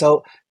 okay.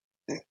 So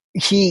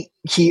he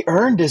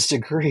earned his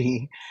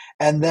degree,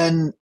 and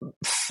then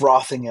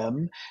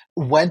Frothingham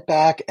went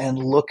back and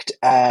looked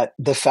at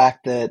the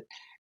fact that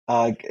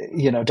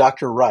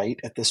Dr. Wright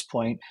at this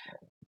point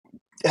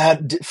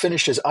had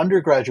finished his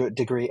undergraduate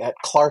degree at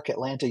Clark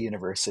Atlanta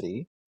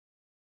University,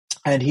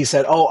 and he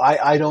said, "Oh,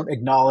 I don't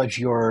acknowledge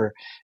your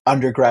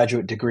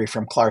undergraduate degree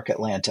from Clark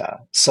Atlanta,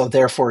 so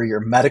therefore your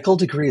medical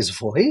degree is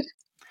void?"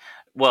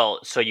 Well,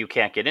 so you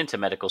can't get into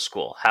medical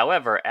school.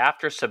 However,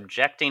 after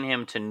subjecting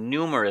him to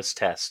numerous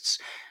tests,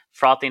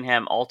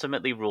 Frothingham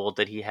ultimately ruled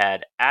that he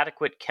had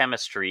adequate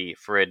chemistry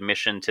for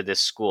admission to this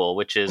school,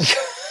 which is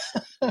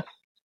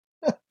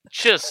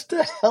just... What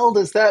the hell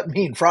does that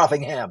mean,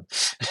 Frothingham?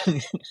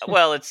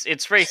 Well, it's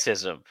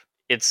racism.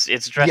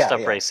 It's dressed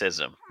up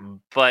racism,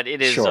 but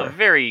it is a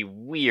very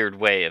weird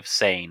way of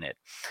saying it.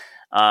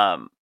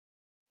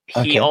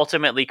 He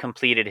ultimately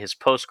completed his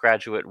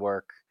postgraduate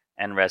work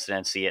and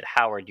residency at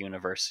Howard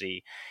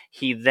University.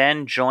 He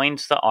then joined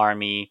the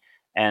army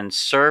and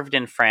served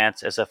in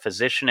France as a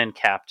physician and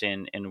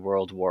captain in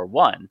World War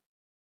I.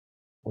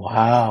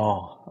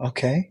 Wow.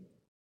 Okay.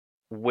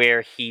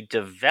 Where he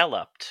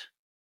developed,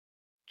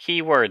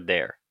 key word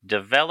there,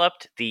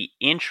 developed the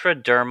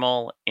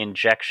intradermal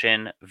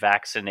injection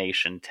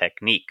vaccination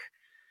technique.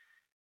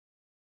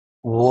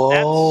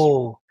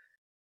 Whoa.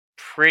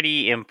 That's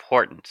pretty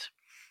important.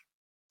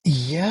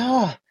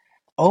 Yeah.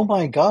 Oh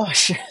my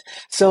gosh.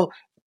 So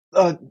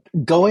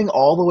going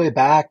all the way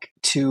back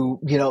to,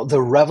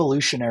 the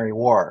Revolutionary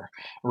War,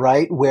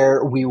 right?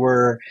 Where we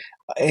were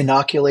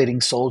inoculating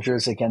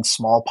soldiers against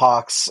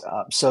smallpox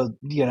so,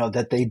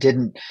 that they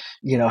didn't,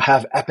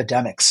 have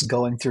epidemics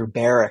going through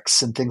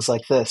barracks and things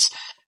like this.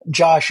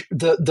 Josh,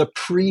 the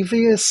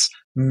previous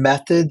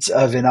methods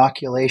of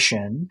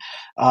inoculation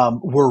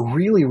were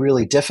really,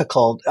 really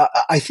difficult.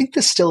 I think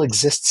this still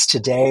exists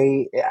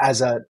today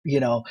as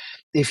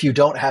if you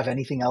don't have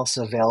anything else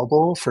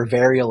available for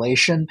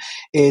variolation,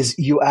 is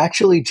you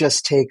actually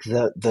just take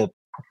the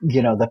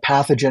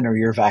pathogen or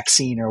your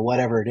vaccine or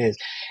whatever it is,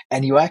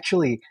 and you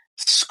actually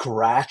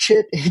scratch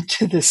it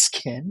into the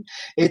skin.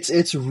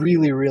 It's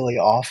really, really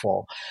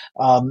awful.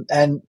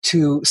 And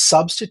to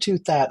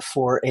substitute that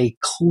for a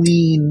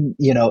clean,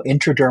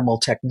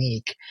 intradermal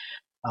technique,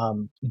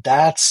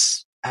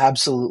 that's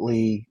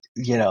absolutely,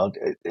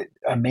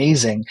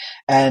 amazing.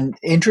 And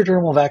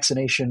intradermal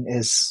vaccination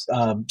is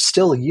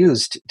still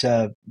used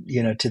to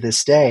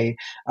this day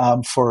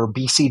for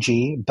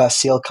BCG,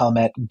 Bacille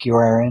Calmette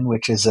Guerin,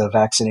 which is a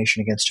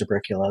vaccination against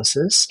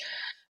tuberculosis.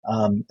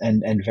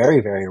 And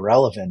very, very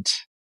relevant.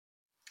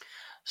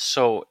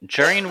 So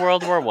during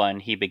World War I,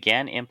 he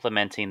began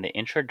implementing the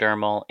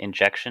intradermal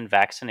injection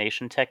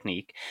vaccination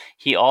technique.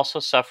 He also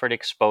suffered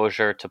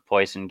exposure to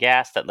poison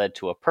gas that led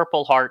to a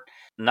Purple Heart.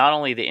 Not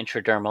only the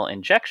intradermal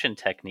injection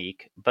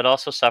technique, but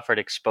also suffered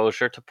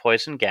exposure to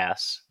poison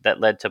gas that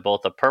led to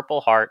both a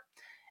Purple Heart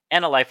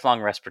and a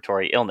lifelong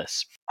respiratory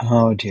illness.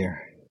 Oh,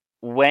 dear.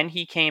 When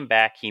he came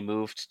back, he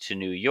moved to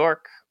New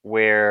York,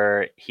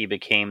 where he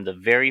became the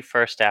very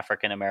first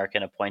African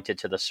American appointed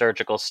to the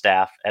surgical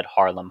staff at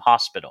Harlem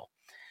Hospital.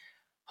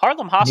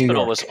 Harlem New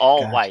Hospital was York.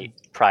 all Gotcha. white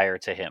prior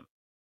to him.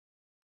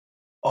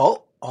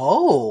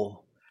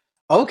 Oh.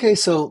 Okay,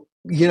 so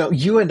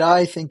you and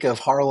I think of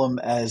Harlem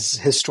as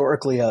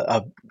historically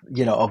a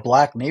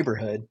black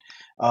neighborhood,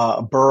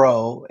 a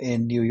borough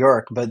in New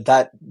York, but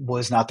that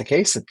was not the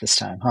case at this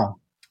time, huh?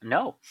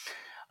 No.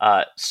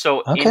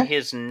 So in Okay.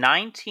 his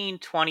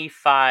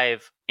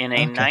 1925, in a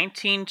Okay.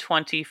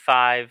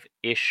 1925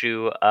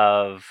 issue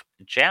of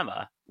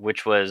JAMA,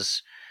 which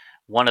was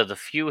one of the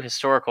few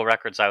historical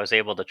records I was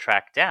able to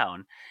track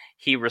down,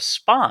 he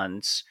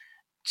responds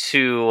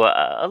to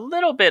a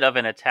little bit of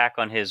an attack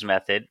on his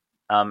method,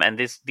 and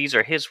these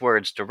are his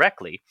words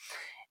directly.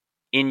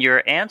 In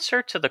your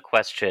answer to the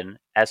question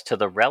as to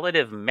the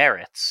relative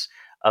merits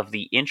of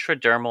the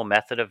intradermal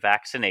method of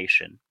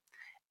vaccination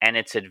and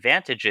its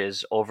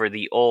advantages over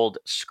the old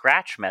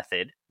scratch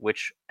method,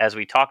 which, as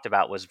we talked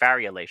about, was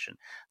variolation.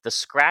 The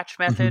scratch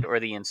method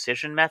or the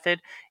incision method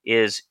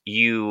is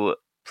you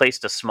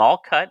placed a small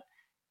cut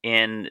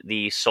in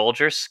the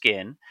soldier's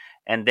skin,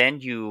 and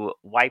then you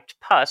wiped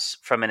pus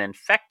from an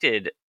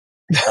infected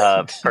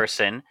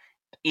person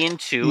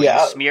and you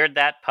Yeah, smeared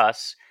that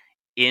pus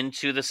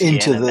into the skin,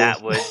 into and the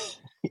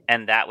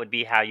that would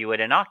be how you would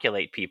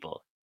inoculate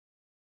people.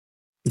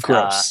 Uh,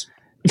 gross.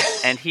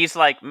 and he's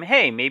like,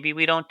 "Hey, maybe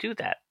we don't do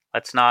that.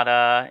 Let's not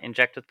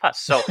inject with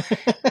pus."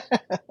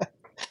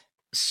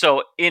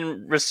 So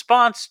in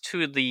response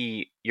to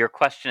your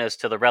question as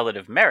to the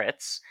relative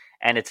merits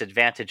and its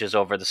advantages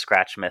over the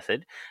scratch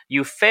method,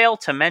 you fail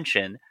to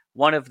mention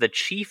one of the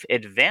chief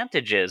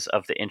advantages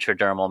of the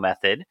intradermal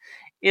method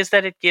is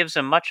that it gives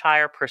a much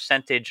higher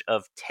percentage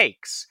of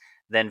takes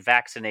than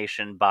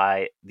vaccination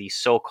by the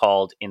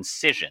so-called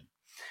incision.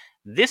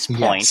 This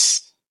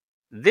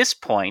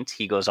point,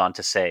 he goes on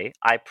to say,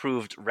 I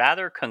proved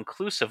rather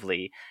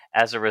conclusively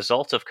as a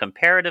result of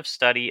comparative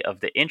study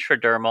of the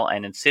intradermal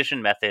and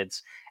incision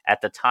methods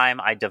at the time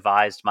I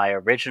devised my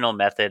original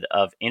method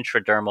of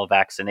intradermal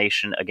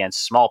vaccination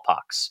against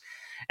smallpox.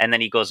 And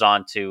then he goes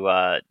on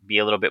to be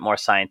a little bit more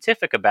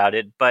scientific about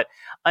it. But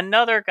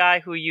another guy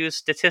who used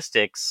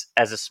statistics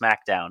as a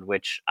smackdown,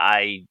 which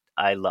I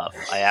love.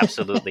 I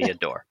absolutely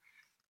adore.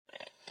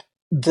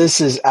 This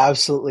is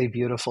absolutely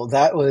beautiful.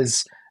 That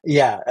was,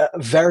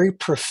 very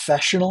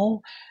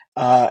professional,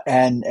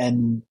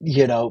 and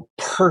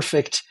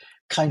perfect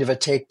kind of a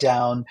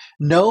takedown.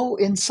 No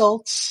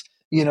insults,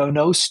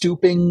 no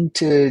stooping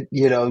to,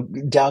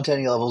 down to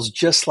any levels,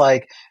 just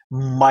like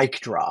mic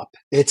drop.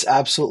 It's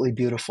absolutely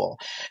beautiful.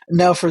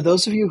 Now, for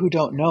those of you who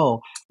don't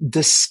know,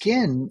 the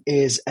skin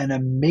is an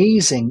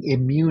amazing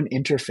immune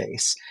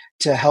interface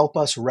to help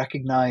us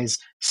recognize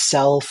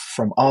self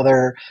from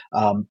other,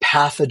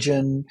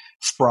 pathogen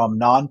from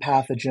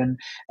non-pathogen.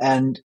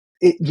 And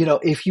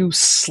if you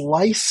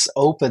slice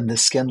open the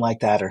skin like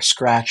that or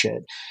scratch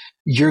it,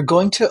 you're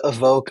going to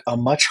evoke a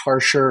much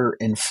harsher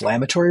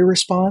inflammatory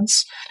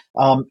response.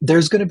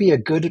 There's going to be a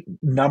good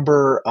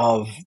number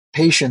of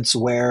patients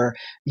where,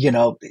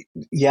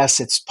 yes,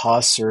 it's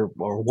pus or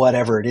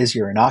whatever it is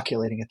you're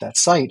inoculating at that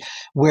site,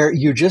 where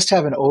you just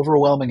have an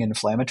overwhelming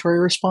inflammatory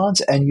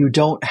response and you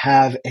don't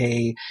have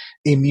a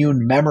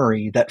immune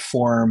memory that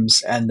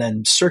forms and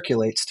then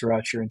circulates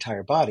throughout your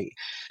entire body.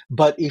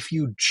 But if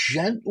you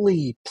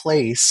gently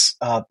place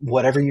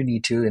whatever you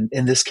need to,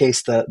 in this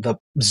case, the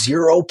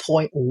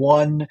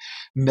 0.1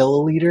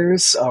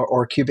 milliliters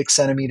or cubic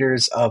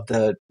centimeters of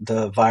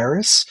the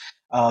virus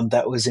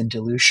that was in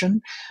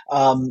dilution,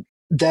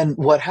 then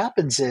what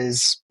happens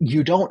is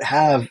you don't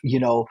have,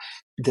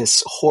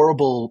 this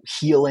horrible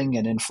healing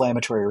and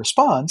inflammatory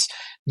response.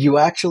 You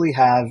actually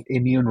have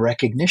immune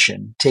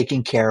recognition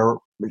taking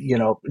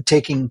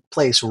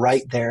place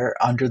right there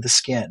under the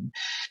skin.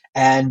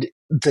 And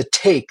the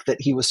take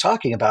that he was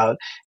talking about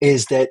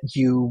is that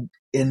you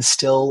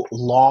instill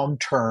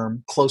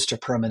long-term, close to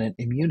permanent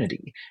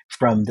immunity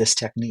from this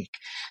technique.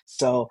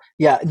 So,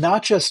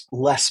 not just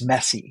less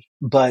messy,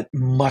 but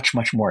much,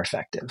 much more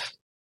effective.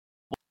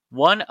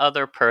 One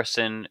other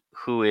person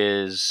who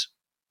is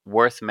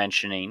worth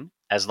mentioning,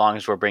 as long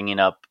as we're bringing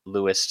up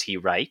Lewis T.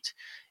 Wright,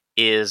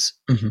 is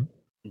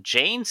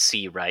Jane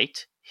C.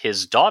 Wright,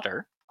 his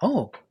daughter.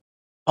 Oh,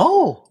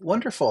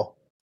 wonderful.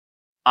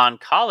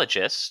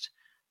 Oncologist,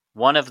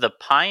 one of the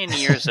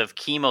pioneers of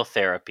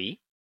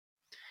chemotherapy.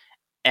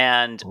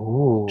 And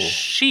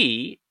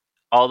she,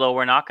 although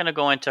we're not going to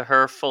go into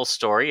her full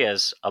story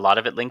as a lot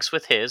of it links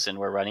with his and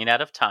we're running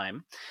out of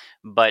time,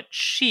 but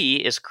she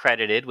is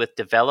credited with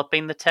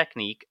developing the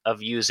technique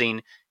of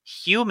using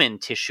human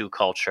tissue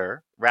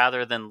culture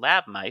rather than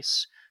lab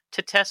mice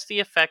to test the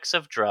effects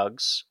of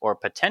drugs or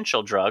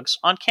potential drugs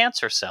on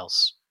cancer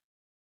cells.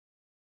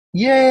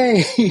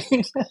 Yay!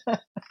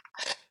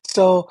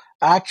 So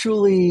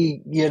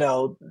actually,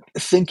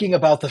 thinking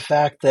about the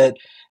fact that,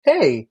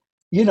 hey,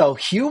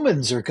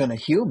 humans are going to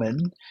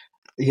human,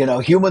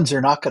 humans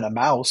are not going to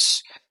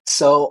mouse.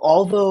 So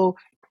although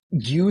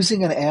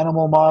using an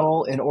animal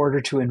model in order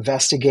to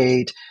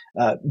investigate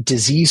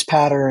disease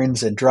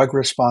patterns and drug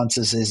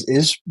responses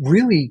is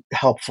really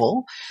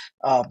helpful.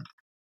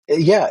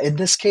 Yeah, in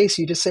this case,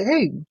 you just say,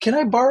 hey, can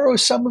I borrow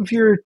some of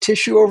your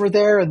tissue over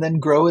there and then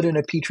grow it in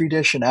a petri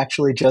dish and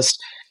actually just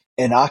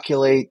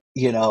inoculate,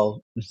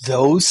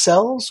 those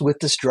cells with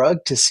this drug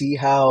to see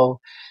how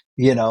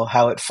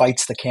it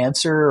fights the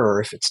cancer or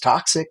if it's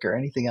toxic or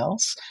anything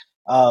else.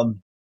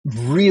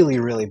 Really,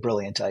 really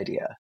brilliant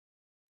idea.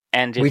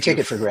 And we take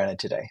it for granted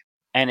today.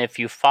 And if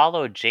you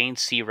follow Jane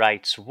C.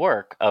 Wright's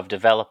work of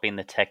developing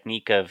the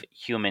technique of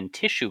human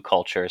tissue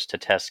cultures to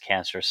test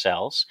cancer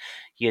cells,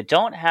 you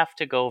don't have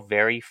to go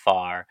very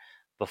far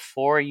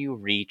before you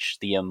reach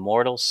the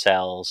immortal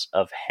cells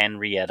of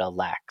Henrietta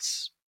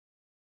Lacks.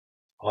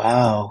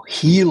 Wow,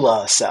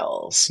 HeLa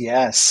cells,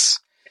 yes,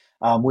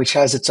 which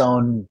has its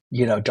own,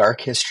 dark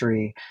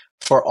history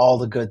for all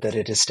the good that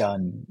it has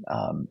done,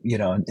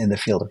 in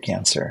the field of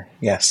cancer.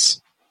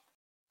 Yes.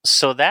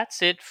 So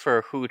that's it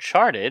for Who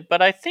Charted,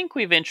 but I think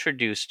we've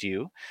introduced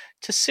you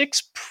to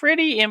 6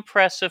 pretty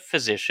impressive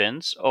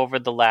physicians over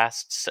the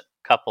last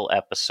couple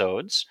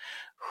episodes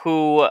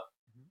who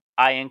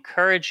I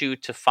encourage you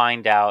to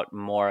find out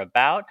more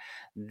about.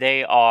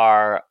 They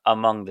are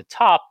among the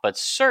top, but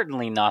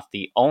certainly not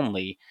the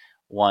only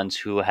ones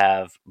who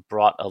have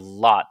brought a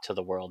lot to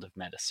the world of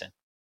medicine.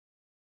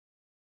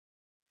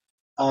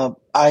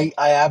 I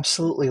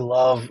absolutely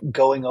love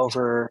going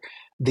over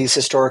these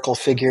historical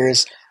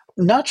figures,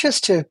 not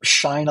just to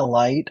shine a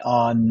light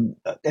on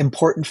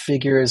important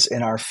figures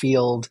in our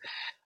field,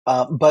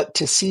 but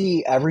to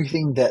see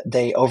everything that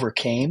they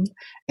overcame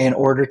in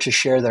order to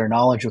share their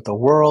knowledge with the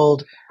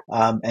world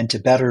and to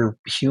better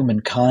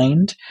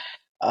humankind.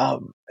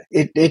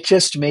 It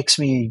just makes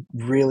me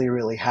really,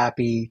 really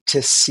happy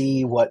to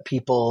see what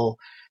people,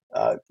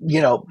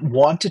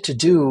 wanted to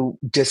do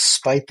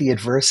despite the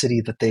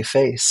adversity that they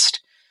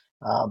faced.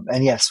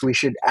 And yes, we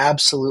should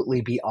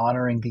absolutely be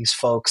honoring these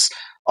folks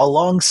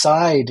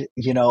alongside,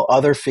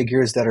 other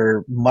figures that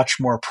are much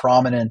more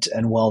prominent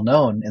and well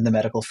known in the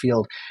medical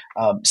field,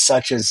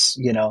 such as,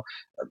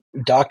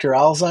 Dr.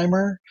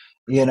 Alzheimer.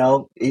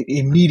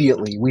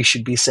 Immediately we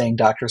should be saying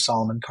Dr.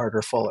 Solomon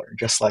Carter Fuller,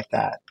 just like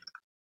that.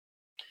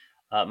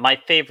 My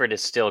favorite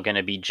is still going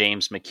to be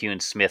James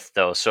McCune Smith,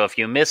 though. So if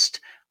you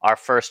missed our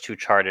first Who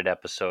Charted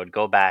episode,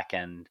 go back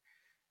and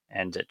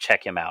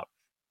check him out.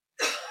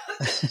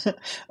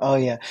 Oh,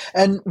 yeah.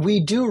 And we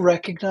do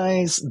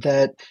recognize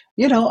that,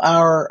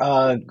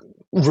 our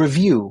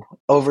review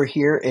over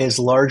here is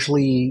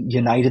largely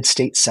United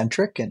States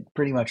centric and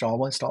pretty much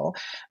almost all.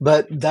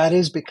 But that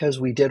is because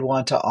we did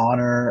want to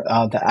honor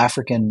the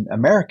African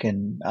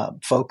American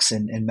folks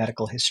in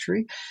medical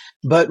history.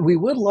 But we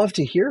would love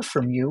to hear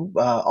from you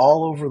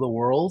all over the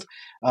world.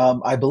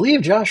 I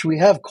believe, Josh, we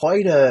have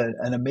quite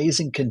an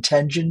amazing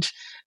contingent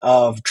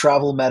of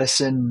travel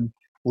medicine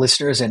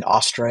listeners in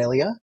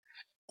Australia.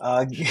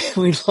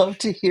 We'd love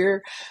to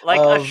hear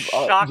a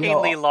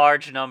shockingly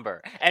large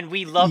number, and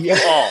we love you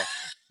all.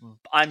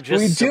 I'm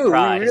just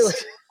surprised. We really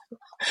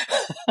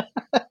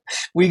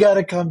we got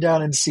to come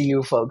down and see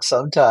you folks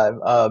sometime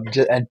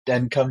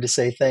and come to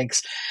say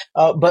thanks.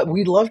 But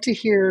we'd love to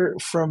hear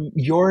from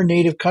your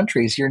native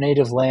countries, your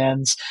native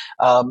lands,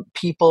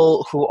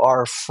 people who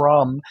are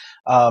from,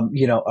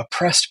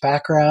 oppressed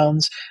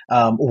backgrounds,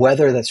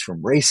 whether that's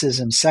from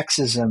racism,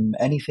 sexism,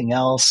 anything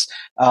else,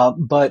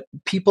 but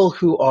people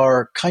who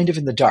are kind of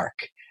in the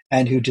dark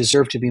and who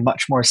deserve to be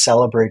much more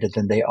celebrated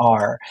than they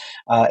are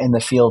in the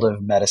field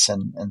of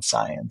medicine and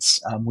science.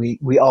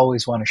 We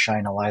always want to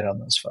shine a light on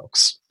those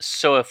folks.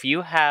 So if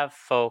you have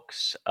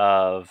folks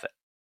of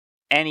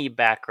any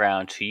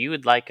background who you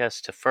would like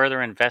us to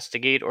further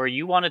investigate or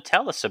you want to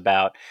tell us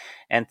about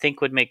and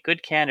think would make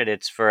good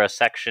candidates for a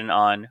section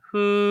on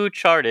Who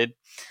Charted,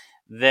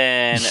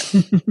 then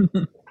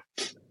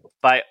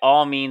by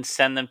all means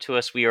send them to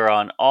us. We are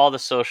on all the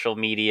social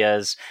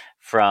medias,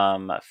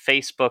 from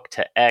Facebook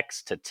to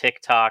X to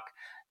TikTok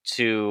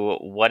to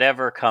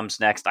whatever comes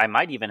next. I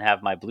might even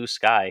have my Blue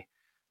Sky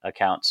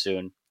account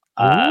soon.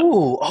 I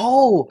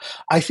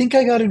think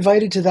I got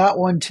invited to that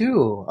one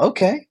too.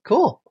 Okay,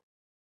 cool.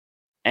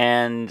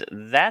 And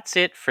that's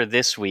it for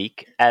this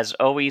week. As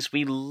always,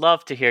 we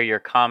love to hear your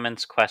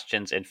comments,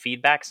 questions, and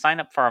feedback. Sign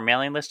up for our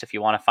mailing list if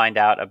you want to find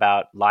out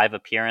about live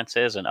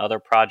appearances and other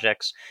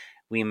projects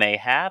we may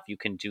have. You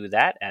can do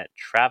that at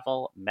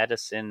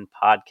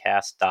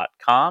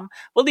travelmedicinepodcast.com.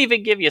 We'll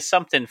even give you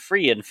something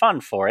free and fun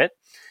for it.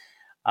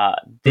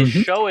 This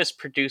show is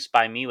produced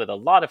by me with a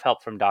lot of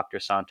help from Dr.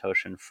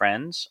 Santosh and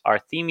friends. Our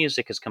theme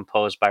music is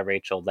composed by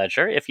Rachel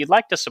Ledger. If you'd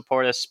like to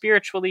support us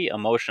spiritually,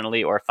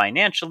 emotionally, or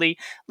financially,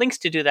 links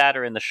to do that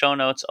are in the show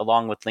notes,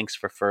 along with links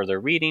for further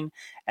reading.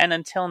 And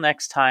until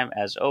next time,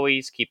 as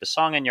always, keep a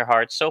song in your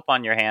heart, soap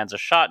on your hands, a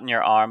shot in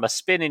your arm, a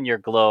spin in your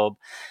globe.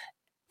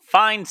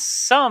 Find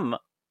some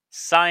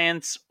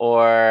science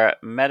or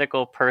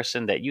medical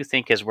person that you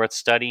think is worth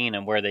studying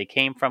and where they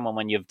came from. And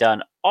when you've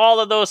done all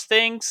of those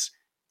things,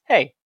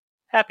 hey,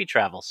 happy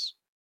travels.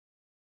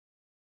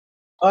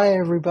 Bye,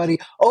 everybody.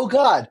 Oh,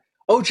 God.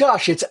 Oh,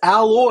 Josh, it's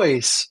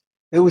Alois.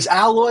 It was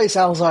Alois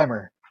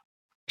Alzheimer.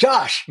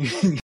 Josh!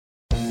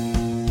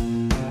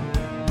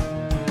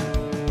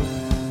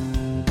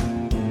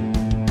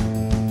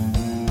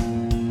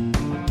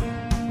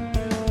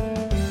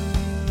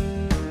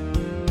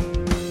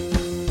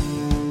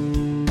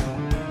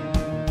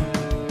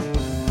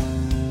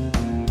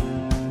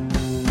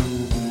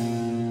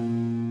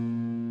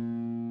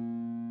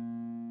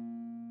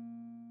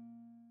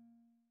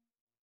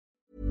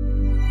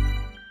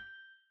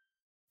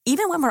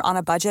 Even when we're on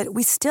a budget,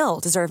 we still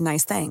deserve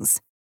nice things.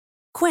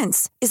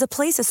 Quince is a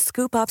place to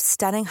scoop up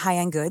stunning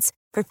high-end goods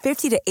for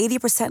 50 to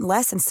 80%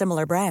 less than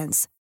similar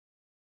brands.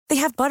 They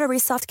have buttery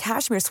soft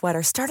cashmere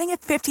sweaters starting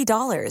at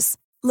 $50,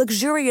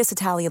 luxurious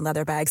Italian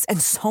leather bags, and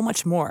so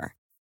much more.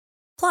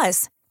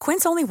 Plus,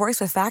 Quince only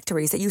works with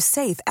factories that use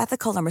safe,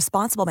 ethical, and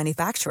responsible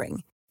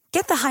manufacturing.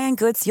 Get the high-end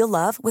goods you'll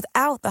love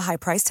without the high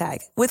price tag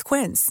with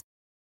Quince.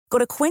 Go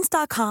to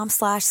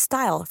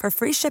quince.com/style for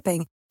free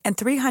shipping and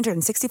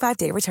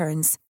 365-day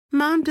returns.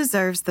 Mom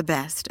deserves the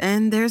best,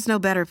 and there's no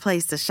better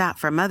place to shop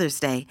for Mother's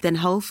Day than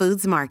Whole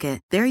Foods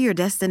Market. They're your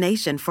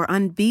destination for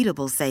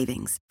unbeatable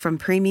savings, from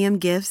premium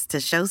gifts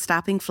to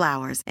show-stopping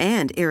flowers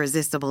and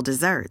irresistible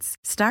desserts.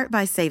 Start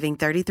by saving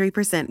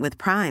 33% with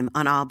Prime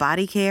on all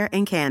body care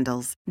and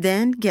candles.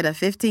 Then get a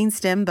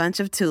 15-stem bunch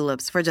of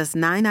tulips for just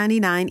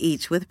 $9.99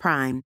 each with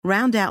Prime.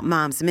 Round out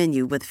Mom's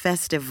menu with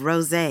festive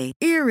rosé,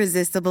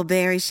 irresistible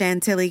berry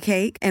chantilly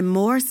cake, and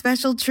more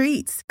special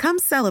treats. Come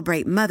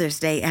celebrate Mother's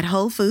Day at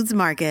Whole Foods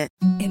Market.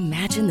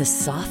 Imagine the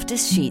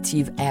softest sheets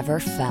you've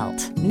ever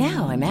felt.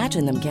 Now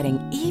imagine them getting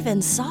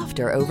even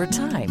softer over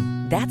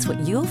time. That's what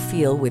you'll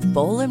feel with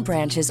Boll &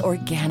 Branch's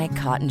organic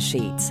cotton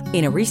sheets.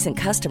 In a recent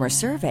customer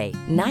survey,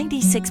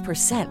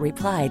 96%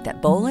 replied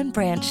that Boll &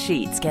 Branch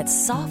sheets get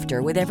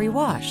softer with every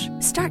wash.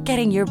 Start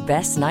getting your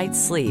best night's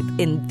sleep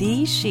in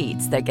these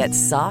sheets that get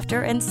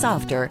softer and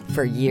softer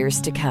for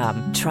years to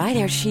come. Try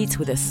their sheets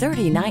with a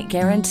 30-night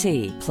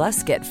guarantee.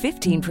 Plus, get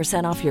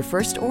 15% off your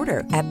first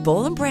order at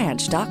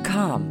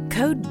bollandbranch.com.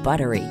 Code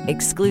BUTTERY.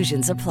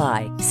 Exclusions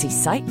apply. See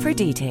site for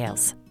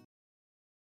details.